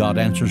hope God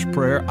answers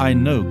prayer. I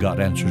know God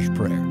answers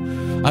prayer.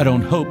 I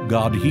don't hope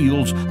God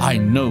heals. I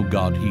know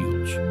God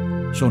heals.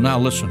 So now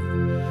listen.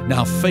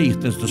 Now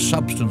faith is the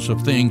substance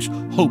of things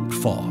hoped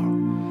for,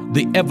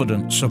 the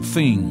evidence of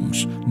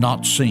things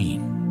not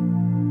seen.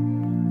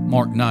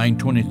 Mark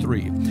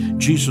 9:23.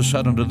 Jesus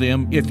said unto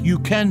them, If you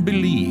can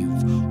believe,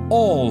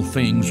 all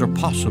things are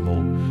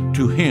possible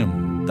to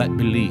him that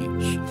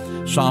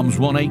believes. Psalms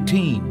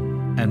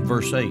 118 and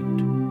verse 8.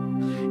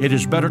 It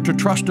is better to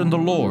trust in the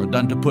Lord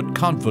than to put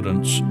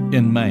confidence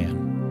in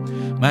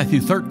man. Matthew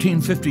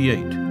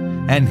 13:58.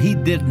 And he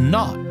did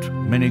not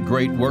many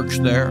great works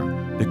there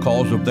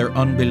because of their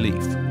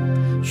unbelief.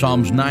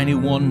 Psalms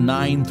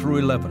 91:9 through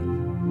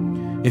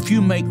 11. If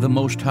you make the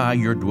Most High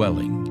your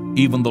dwelling,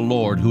 even the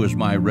Lord who is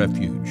my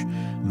refuge,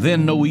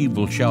 then no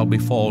evil shall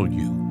befall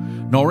you,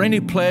 nor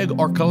any plague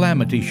or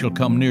calamity shall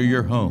come near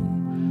your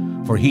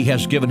home. For he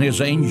has given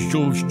his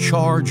angels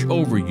charge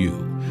over you,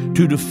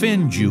 to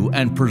defend you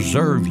and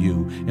preserve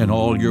you in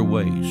all your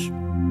ways.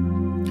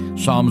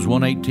 Psalms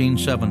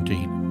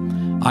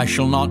 118:17. I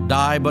shall not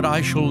die, but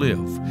I shall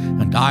live,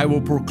 and I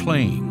will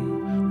proclaim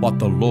what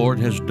the Lord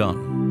has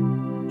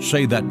done.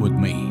 Say that with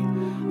me.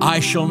 I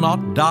shall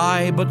not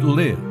die, but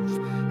live,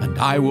 and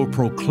I will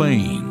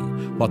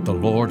proclaim what the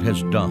Lord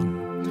has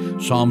done.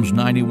 Psalms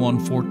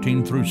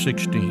 91:14 through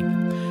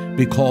 16.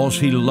 Because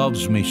he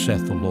loves me,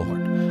 saith the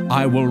Lord,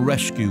 I will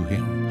rescue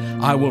him.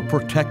 I will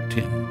protect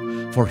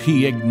him, for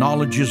he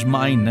acknowledges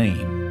my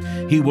name.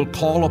 He will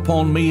call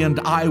upon me, and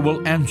I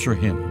will answer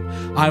him.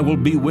 I will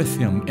be with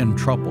him in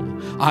trouble.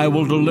 I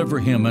will deliver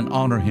him and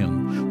honor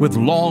him. With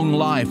long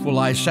life will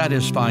I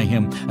satisfy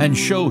him and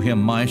show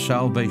him my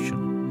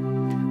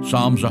salvation.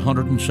 Psalms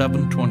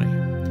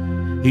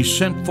 107:20. He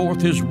sent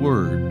forth his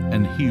word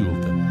and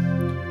healed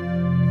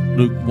them.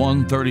 Luke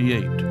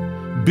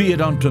 1:38. Be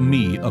it unto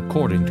me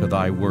according to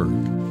thy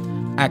word.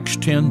 Acts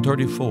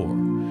 10:34.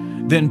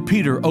 Then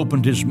Peter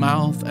opened his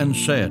mouth and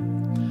said,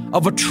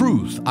 Of a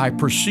truth I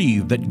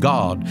perceive that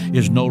God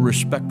is no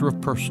respecter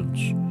of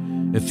persons.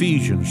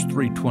 Ephesians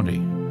 3:20.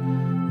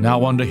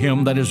 Now unto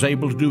him that is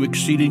able to do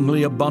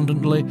exceedingly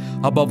abundantly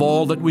above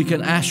all that we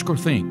can ask or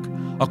think,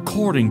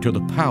 according to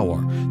the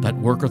power that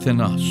worketh in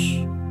us.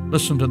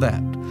 Listen to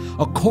that.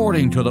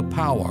 According to the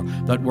power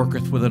that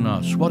worketh within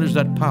us. What is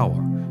that power?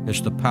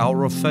 It's the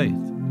power of faith.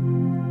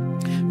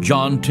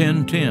 John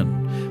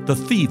 10:10. The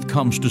thief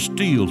comes to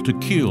steal, to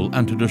kill,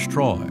 and to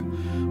destroy.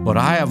 But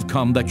I have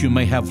come that you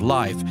may have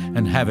life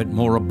and have it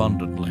more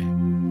abundantly.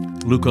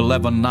 Luke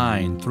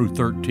 11:9 through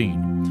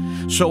 13.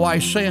 So I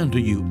say unto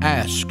you,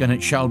 ask, and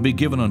it shall be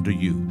given unto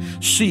you.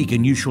 Seek,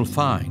 and you shall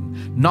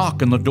find.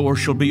 Knock, and the door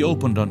shall be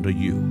opened unto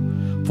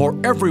you. For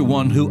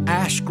everyone who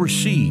asks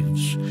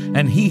receives,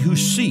 and he who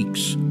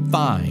seeks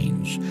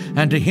finds,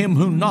 and to him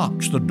who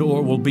knocks the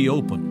door will be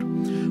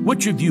opened.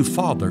 Which of you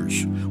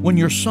fathers, when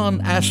your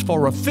son asks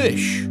for a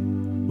fish,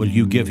 will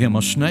you give him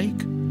a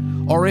snake?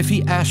 Or if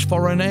he asks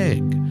for an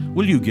egg,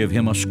 will you give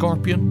him a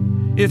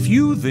scorpion? If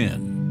you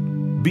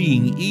then,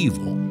 being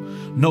evil,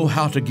 know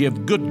how to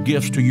give good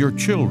gifts to your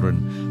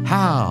children,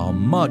 how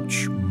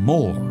much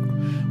more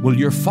will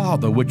your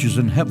Father which is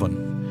in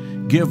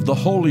heaven give the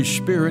Holy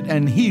Spirit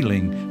and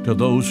healing to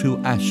those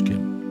who ask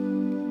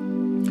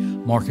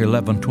him? Mark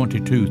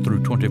 11:22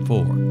 through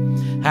 24.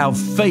 Have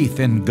faith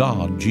in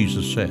God,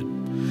 Jesus said.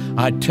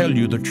 I tell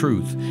you the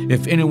truth,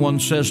 if anyone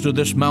says to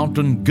this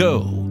mountain,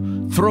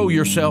 Go, throw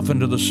yourself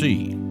into the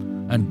sea,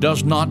 and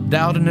does not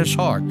doubt in his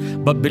heart,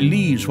 but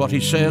believes what he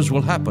says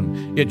will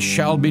happen, it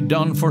shall be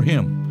done for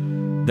him.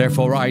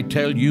 Therefore I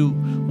tell you,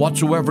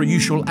 whatsoever you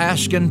shall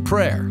ask in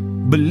prayer,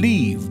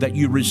 believe that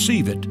you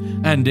receive it,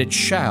 and it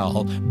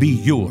shall be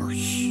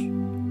yours.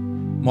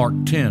 Mark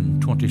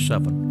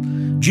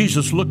 10:27.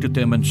 Jesus looked at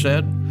them and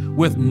said,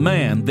 "With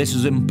man this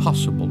is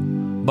impossible,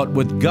 but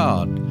with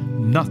God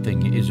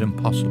nothing is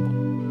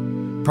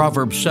impossible."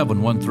 Proverbs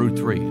 7, 1 through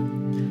 3.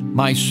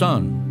 My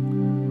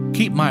son,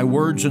 keep my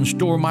words and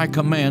store my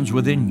commands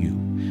within you.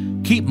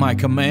 Keep my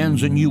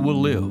commands and you will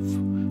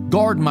live.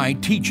 Guard my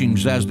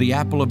teachings as the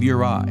apple of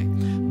your eye.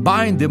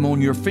 Bind them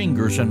on your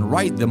fingers and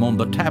write them on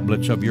the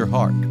tablets of your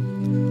heart.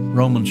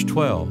 Romans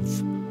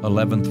 12,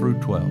 11 through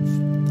 12.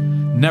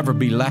 Never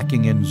be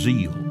lacking in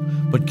zeal,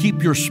 but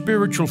keep your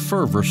spiritual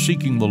fervor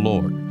seeking the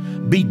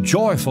Lord. Be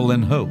joyful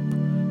in hope,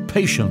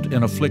 patient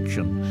in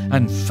affliction,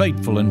 and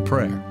faithful in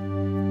prayer.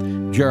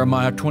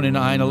 Jeremiah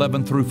 29,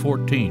 11 through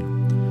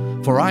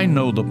 14. For I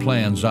know the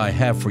plans I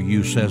have for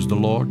you, says the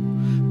Lord,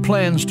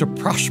 plans to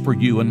prosper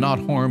you and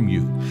not harm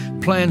you,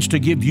 plans to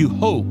give you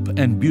hope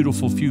and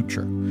beautiful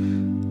future.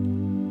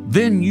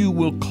 Then you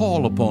will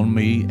call upon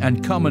me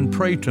and come and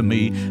pray to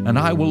me, and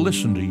I will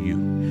listen to you.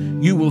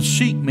 You will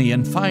seek me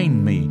and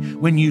find me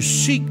when you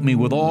seek me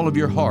with all of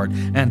your heart,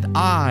 and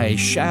I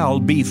shall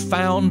be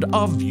found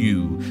of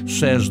you,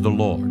 says the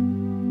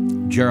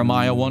Lord.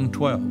 Jeremiah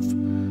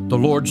 1:12. The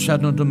Lord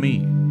said unto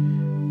me,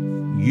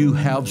 You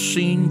have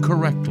seen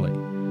correctly,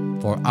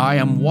 for I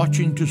am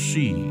watching to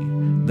see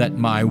that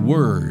my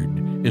word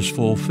is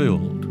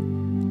fulfilled.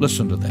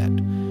 Listen to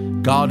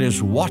that. God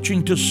is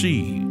watching to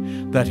see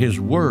that His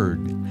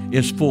word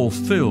is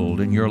fulfilled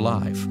in your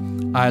life.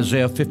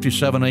 Isaiah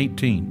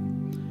 57:18.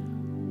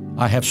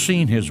 I have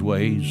seen His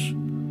ways,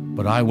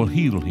 but I will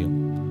heal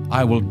him.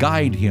 I will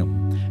guide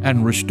him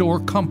and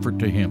restore comfort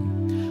to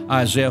him.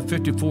 Isaiah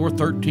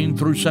 54:13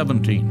 through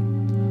 17.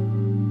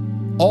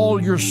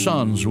 All your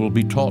sons will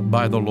be taught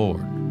by the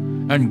Lord,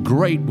 and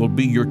great will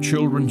be your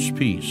children's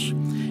peace.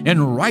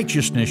 In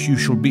righteousness you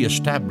shall be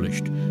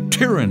established.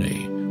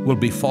 Tyranny will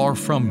be far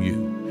from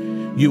you.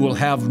 You will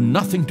have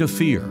nothing to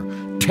fear.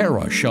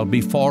 Terror shall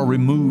be far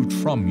removed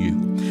from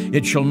you.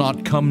 It shall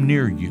not come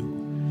near you.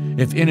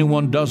 If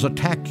anyone does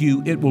attack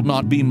you, it will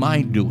not be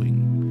my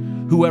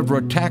doing. Whoever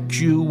attacks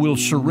you will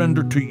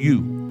surrender to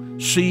you.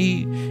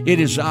 See, it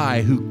is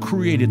I who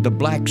created the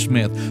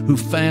blacksmith, who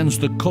fans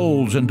the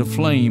coals into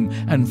flame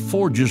and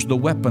forges the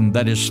weapon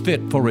that is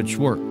fit for its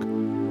work.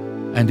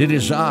 And it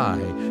is I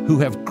who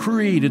have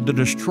created the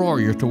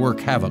destroyer to work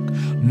havoc.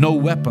 No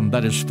weapon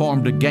that is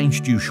formed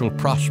against you shall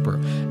prosper,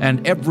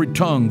 and every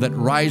tongue that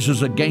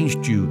rises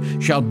against you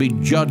shall be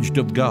judged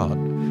of God.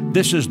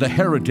 This is the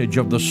heritage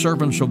of the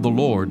servants of the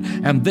Lord,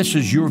 and this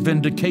is your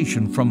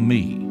vindication from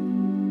me.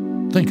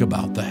 Think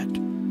about that.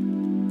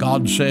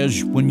 God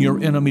says when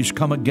your enemies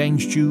come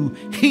against you,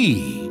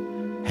 He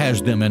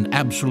has them in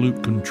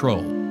absolute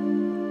control.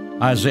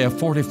 Isaiah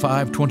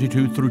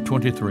 45:22 through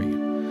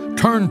 23.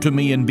 Turn to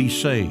me and be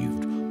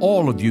saved,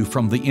 all of you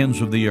from the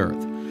ends of the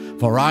earth.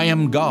 For I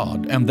am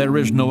God, and there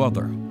is no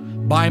other.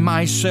 By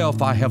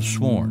myself I have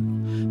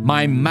sworn.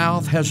 My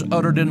mouth has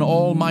uttered in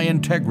all my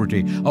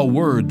integrity a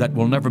word that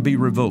will never be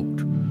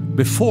revoked.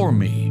 Before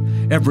me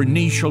every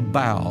knee shall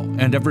bow,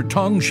 and every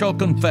tongue shall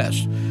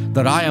confess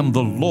that I am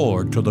the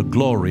Lord, to the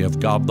glory of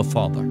God the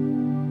Father.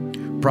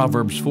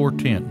 Proverbs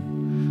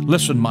 4:10.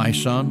 Listen, my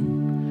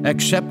son,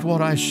 accept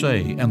what I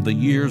say, and the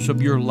years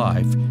of your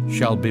life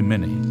shall be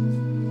many.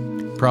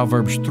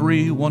 Proverbs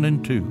 3:1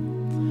 and 2.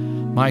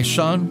 My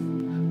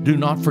son, do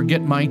not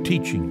forget my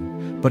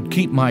teaching, but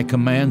keep my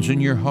commands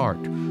in your heart,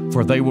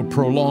 for they will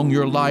prolong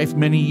your life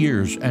many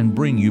years and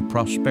bring you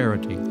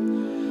prosperity.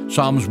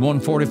 Psalms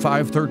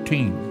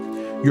 145:13.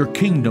 Your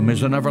kingdom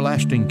is an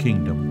everlasting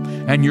kingdom,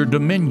 and your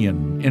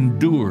dominion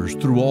endures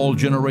through all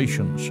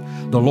generations.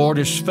 The Lord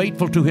is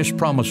faithful to His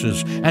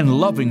promises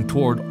and loving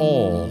toward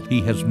all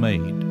He has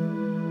made.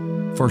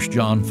 1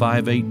 John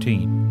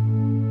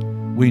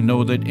 5:18. We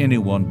know that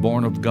anyone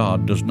born of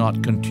God does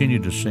not continue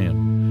to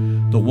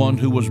sin. The one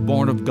who was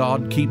born of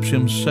God keeps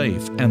him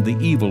safe, and the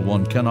evil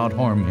one cannot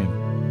harm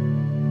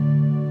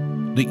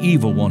him. The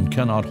evil one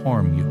cannot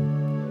harm you.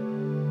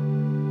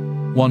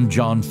 1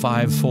 John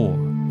 5:4.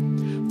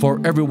 For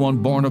everyone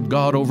born of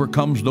God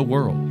overcomes the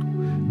world.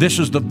 This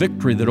is the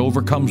victory that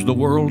overcomes the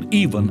world,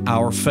 even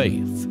our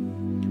faith.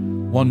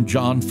 1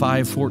 John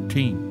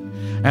 5:14.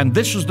 And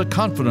this is the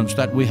confidence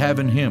that we have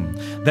in Him,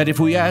 that if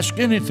we ask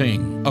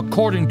anything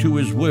according to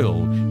His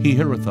will, He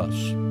heareth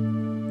us.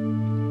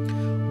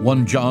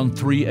 1 John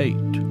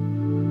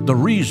 3:8. The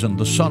reason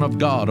the Son of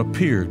God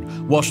appeared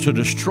was to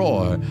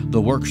destroy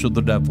the works of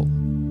the devil.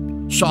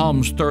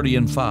 Psalms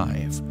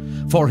 30:5.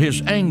 For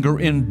His anger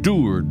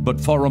endured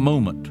but for a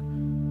moment.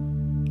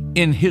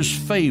 In His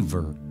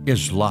favor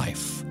is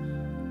life.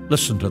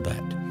 Listen to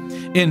that.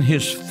 In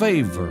His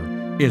favor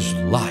is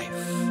life.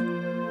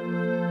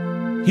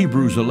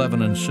 Hebrews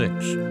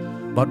 11:6.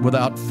 But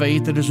without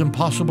faith it is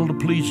impossible to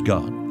please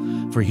God.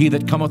 For he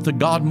that cometh to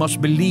God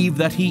must believe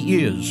that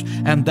He is,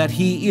 and that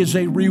He is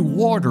a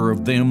rewarder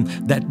of them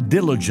that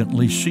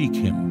diligently seek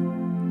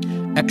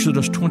Him.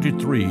 Exodus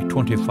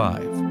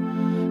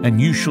 23:25. And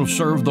you shall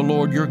serve the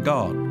Lord your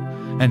God,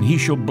 and He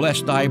shall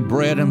bless thy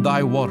bread and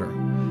thy water,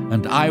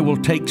 and I will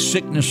take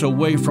sickness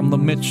away from the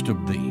midst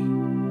of thee.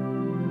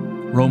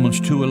 Romans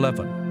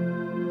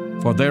 2:11.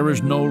 For there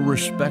is no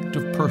respect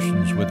of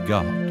persons with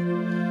God.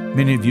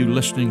 Many of you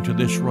listening to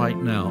this right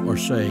now are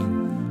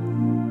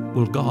saying,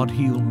 will God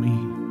heal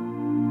me?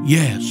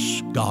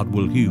 Yes, God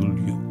will heal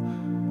you.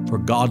 For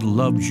God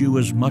loves you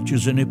as much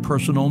as any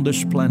person on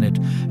this planet,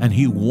 and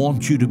He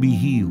wants you to be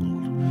healed.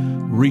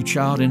 Reach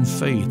out in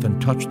faith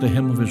and touch the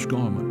hem of His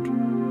garment,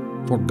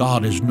 for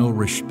God is no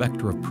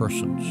respecter of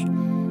persons.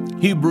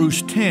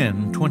 Hebrews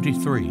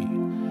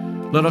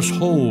 10:23. Let us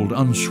hold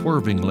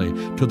unswervingly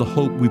to the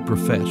hope we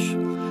profess,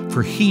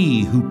 for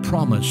He who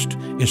promised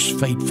is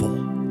faithful.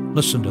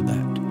 Listen to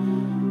that.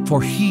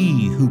 For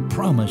He who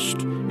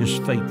promised is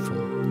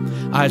faithful.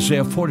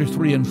 Isaiah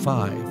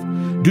 43:5.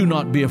 Do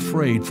not be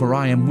afraid, for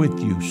I am with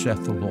you,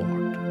 saith the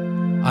Lord.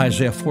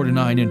 Isaiah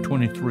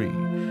 49:23.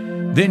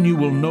 Then you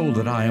will know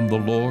that I am the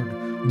Lord.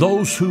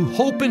 Those who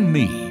hope in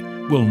me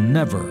will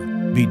never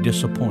be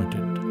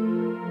disappointed.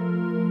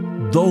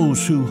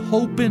 Those who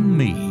hope in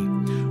me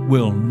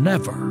will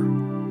never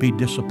be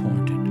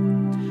disappointed.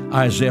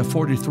 Isaiah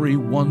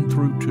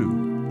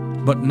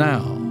 43:1-2. But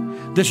now,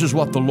 this is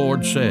what the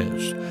Lord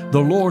says,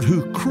 the Lord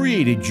who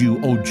created you,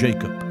 O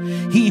Jacob,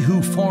 He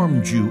who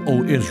formed you,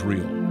 O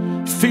Israel.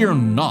 Fear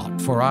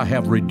not, for I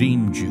have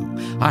redeemed you.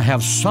 I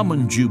have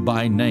summoned you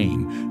by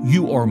name.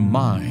 You are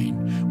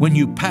mine. When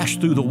you pass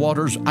through the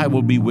waters, I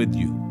will be with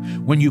you.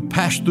 When you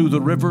pass through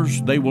the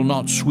rivers, they will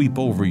not sweep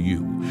over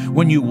you.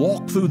 When you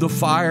walk through the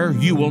fire,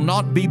 you will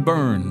not be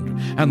burned,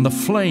 and the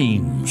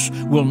flames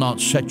will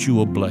not set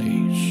you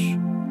ablaze.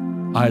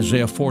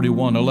 Isaiah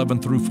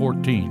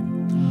 41:11-14.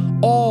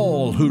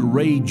 All who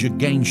rage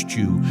against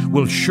you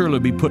will surely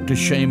be put to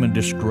shame and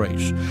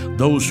disgrace.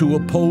 Those who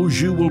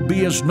oppose you will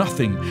be as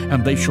nothing,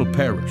 and they shall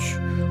perish.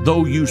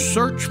 Though you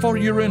search for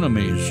your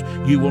enemies,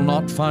 you will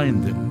not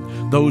find them.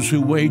 Those who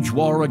wage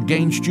war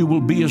against you will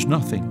be as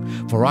nothing.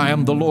 For I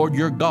am the Lord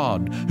your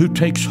God, who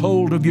takes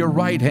hold of your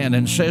right hand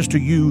and says to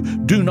you,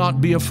 do not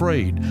be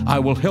afraid. I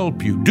will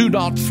help you. Do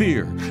not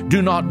fear.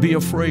 Do not be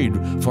afraid,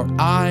 for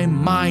I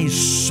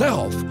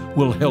myself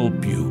will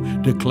help you,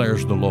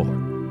 declares the Lord.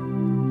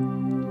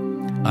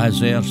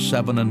 Isaiah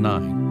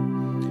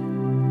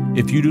 7:9.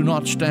 If you do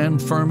not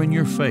stand firm in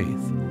your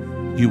faith,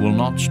 you will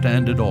not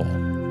stand at all.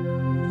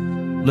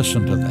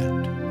 Listen to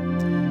that.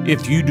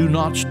 If you do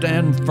not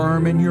stand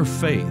firm in your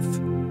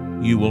faith,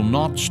 you will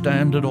not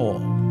stand at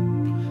all.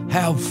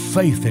 Have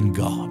faith in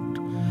God.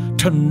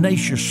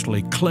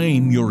 Tenaciously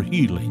claim your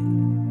healing.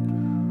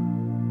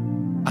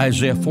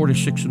 Isaiah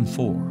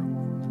 46:4.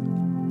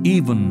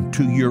 Even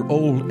to your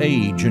old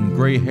age and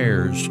gray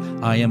hairs,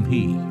 I am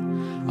He.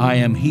 I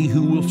am He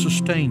who will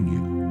sustain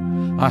you.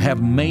 I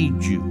have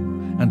made you,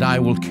 and I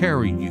will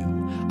carry you.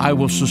 I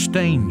will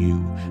sustain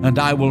you, and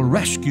I will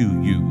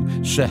rescue you,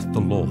 saith the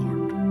Lord.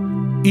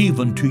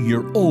 Even to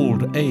your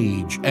old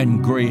age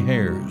and gray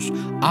hairs,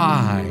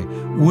 I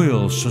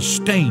will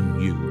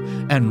sustain you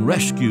and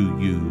rescue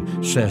you,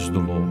 says the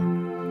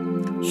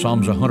Lord.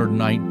 Psalms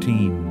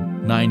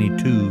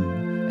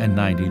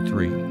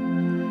 119:92-93.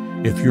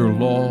 If your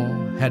law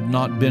had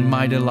not been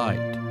my delight,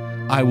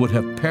 I would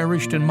have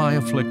perished in my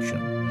affliction.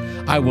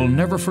 I will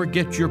never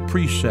forget your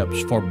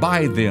precepts, for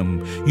by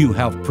them you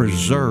have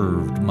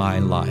preserved my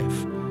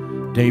life.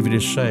 David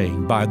is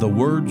saying, by the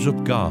words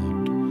of God,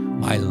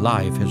 my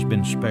life has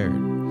been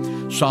spared.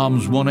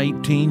 Psalms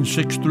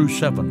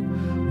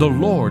 118:6-7. The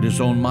Lord is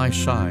on my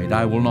side,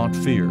 I will not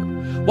fear.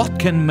 What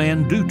can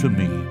man do to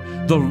me?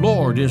 The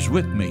Lord is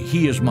with me,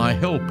 He is my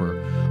helper.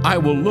 I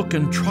will look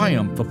in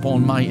triumph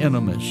upon my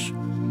enemies.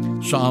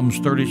 Psalms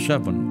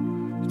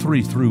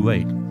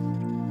 37:3-8.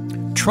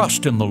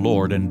 Trust in the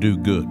Lord and do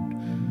good.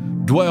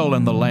 Dwell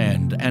in the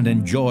land and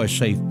enjoy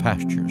safe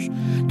pastures.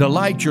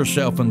 Delight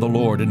yourself in the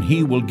Lord, and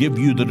He will give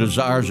you the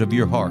desires of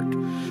your heart.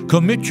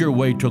 Commit your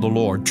way to the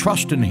Lord.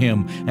 Trust in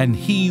Him, and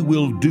He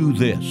will do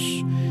this.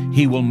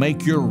 He will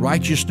make your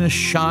righteousness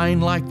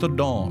shine like the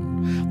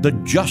dawn. The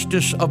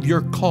justice of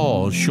your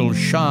cause shall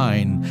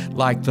shine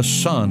like the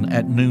sun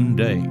at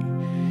noonday.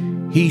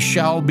 He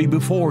shall be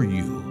before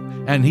you,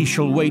 and He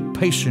shall wait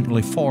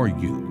patiently for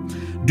you.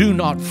 Do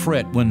not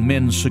fret when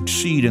men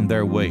succeed in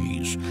their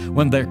ways,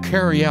 when they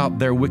carry out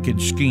their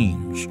wicked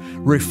schemes.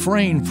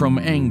 Refrain from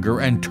anger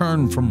and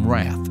turn from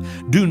wrath.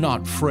 Do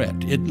not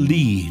fret, it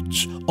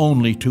leads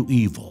only to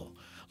evil.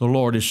 The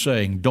Lord is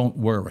saying, don't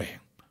worry.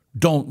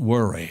 Don't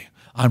worry.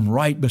 I'm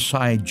right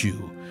beside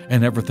you,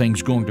 and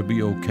everything's going to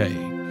be okay.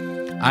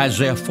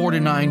 Isaiah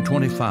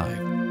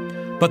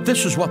 49:25. But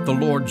this is what the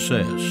Lord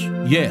says,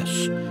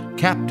 yes,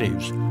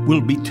 captives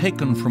will be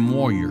taken from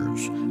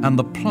warriors, and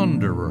the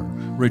plunderer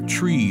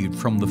retrieved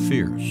from the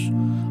fierce.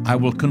 I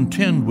will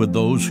contend with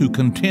those who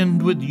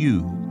contend with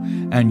you,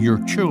 and your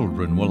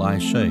children will I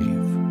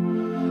save.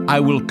 I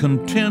will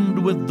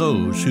contend with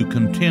those who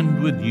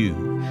contend with you,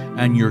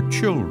 and your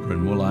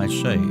children will I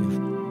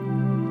save.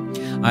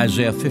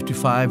 Isaiah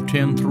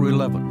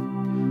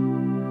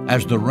 55:10-11.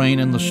 As the rain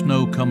and the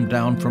snow come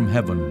down from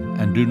heaven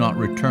and do not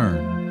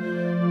return,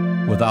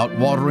 without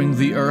watering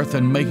the earth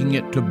and making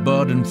it to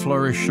bud and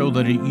flourish so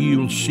that it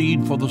yields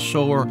seed for the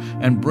sower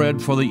and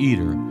bread for the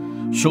eater,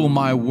 so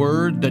my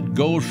word that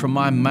goes from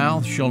my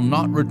mouth shall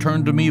not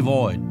return to me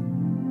void.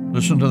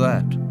 Listen to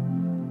that.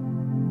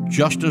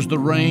 Just as the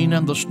rain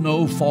and the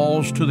snow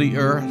falls to the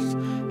earth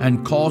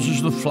and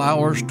causes the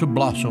flowers to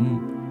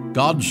blossom,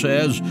 God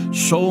says,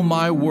 so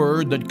my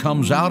word that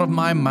comes out of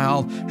my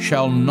mouth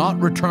shall not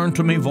return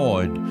to me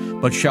void,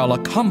 but shall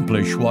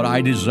accomplish what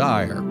I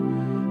desire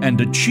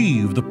and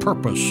achieve the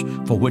purpose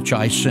for which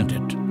I sent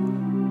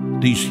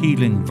it. These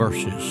healing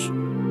verses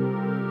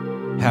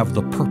have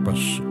the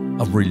purpose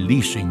of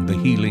releasing the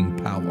healing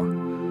power.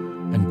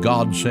 And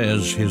God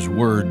says His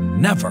word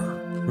never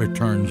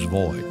returns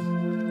void.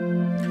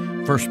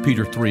 1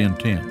 Peter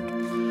 3:10.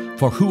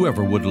 For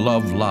whoever would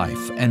love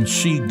life and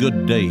see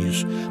good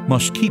days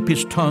must keep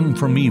his tongue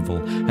from evil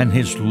and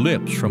his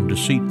lips from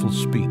deceitful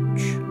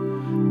speech.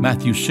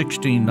 Matthew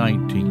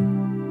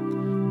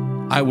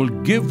 16:19. I will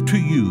give to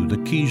you the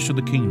keys to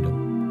the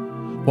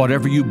kingdom.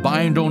 Whatever you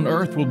bind on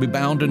earth will be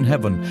bound in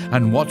heaven,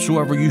 and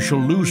whatsoever you shall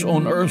loose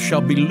on earth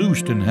shall be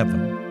loosed in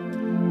heaven.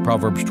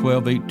 Proverbs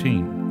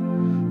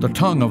 12:18. The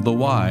tongue of the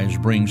wise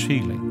brings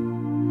healing.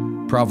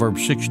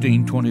 Proverbs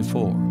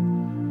 16:24.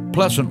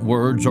 Pleasant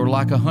words are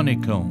like a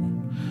honeycomb,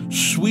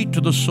 sweet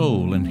to the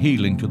soul and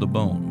healing to the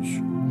bones.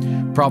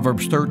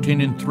 Proverbs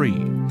 13:3.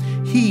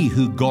 He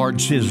who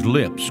guards his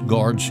lips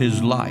guards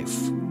his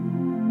life.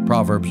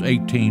 Proverbs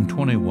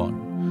 18:21.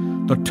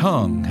 The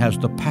tongue has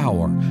the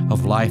power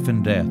of life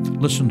and death.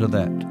 Listen to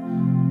that.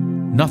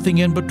 Nothing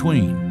in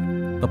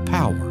between. The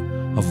power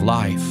of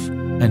life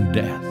and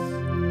death.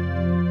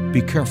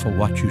 Be careful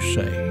what you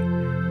say.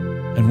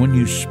 And when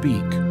you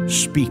speak,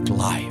 speak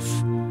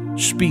life.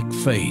 Speak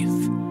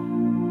faith.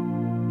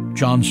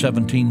 John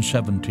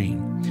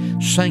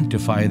 17:17.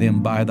 Sanctify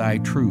them by thy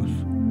truth,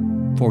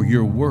 for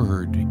your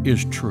word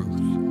is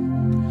truth.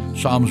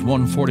 Psalms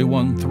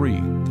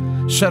 141:3.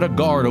 Set a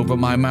guard over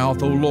my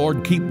mouth, O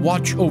Lord. Keep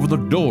watch over the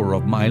door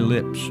of my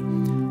lips.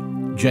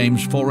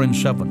 James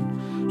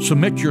 4:7.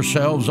 Submit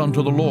yourselves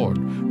unto the Lord.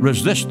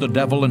 Resist the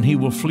devil, and he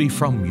will flee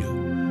from you.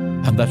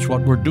 And that's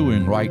what we're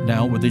doing right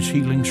now with these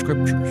healing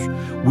scriptures.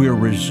 We're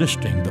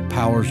resisting the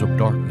powers of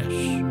darkness,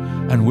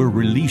 and we're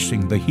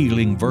releasing the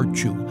healing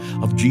virtue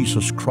of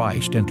Jesus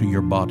Christ into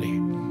your body.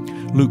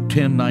 Luke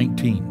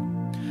 10:19.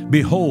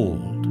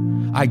 Behold,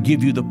 I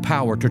give you the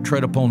power to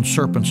tread upon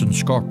serpents and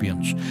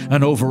scorpions,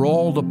 and over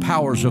all the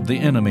powers of the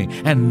enemy,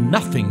 and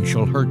nothing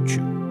shall hurt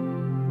you.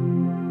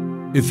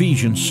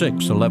 Ephesians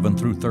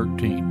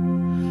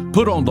 6:11-13.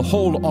 Put on the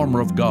whole armor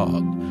of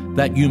God,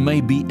 that you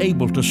may be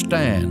able to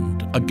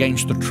stand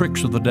against the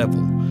tricks of the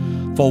devil.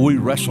 For we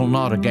wrestle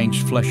not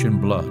against flesh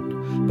and blood,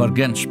 but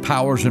against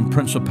powers and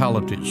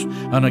principalities,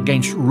 and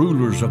against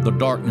rulers of the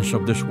darkness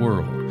of this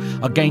world,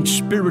 against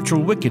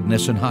spiritual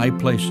wickedness in high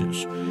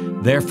places.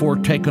 Therefore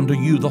take unto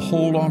you the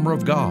whole armor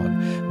of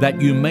God,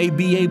 that you may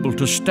be able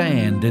to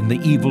stand in the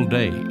evil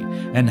day,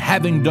 and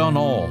having done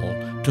all,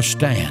 to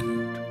stand.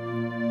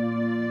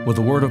 With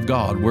the Word of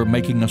God, we're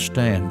making a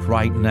stand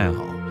right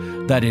now,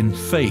 that in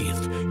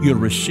faith you're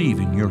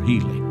receiving your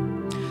healing.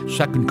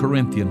 2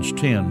 Corinthians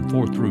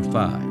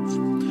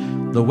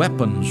 10:4-5. The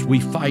weapons we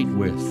fight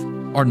with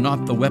are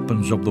not the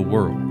weapons of the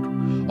world.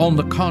 On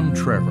the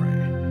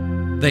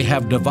contrary, they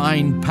have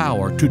divine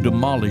power to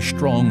demolish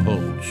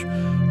strongholds.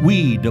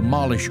 We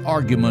demolish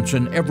arguments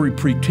and every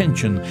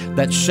pretension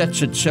that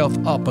sets itself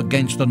up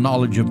against the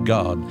knowledge of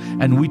God,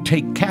 and we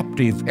take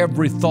captive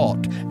every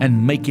thought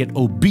and make it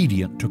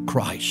obedient to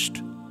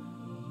Christ.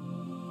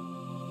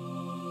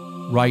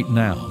 Right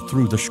now,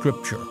 through the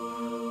Scripture,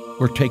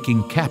 we're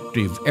taking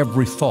captive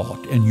every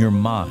thought in your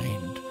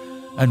mind,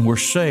 and we're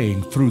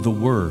saying through the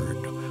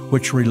Word,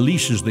 which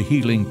releases the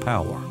healing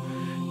power,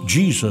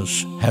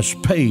 Jesus has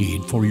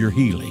paid for your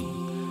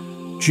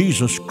healing.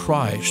 Jesus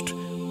Christ,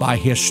 by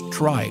His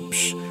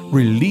stripes,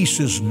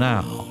 releases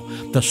now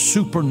the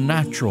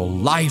supernatural,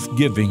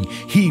 life-giving,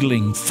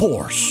 healing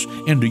force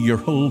into your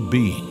whole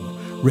being.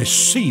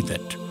 Receive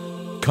it,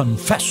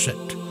 confess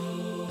it,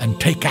 and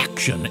take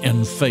action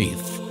in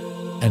faith,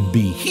 and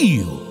be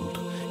healed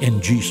in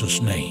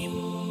Jesus' name.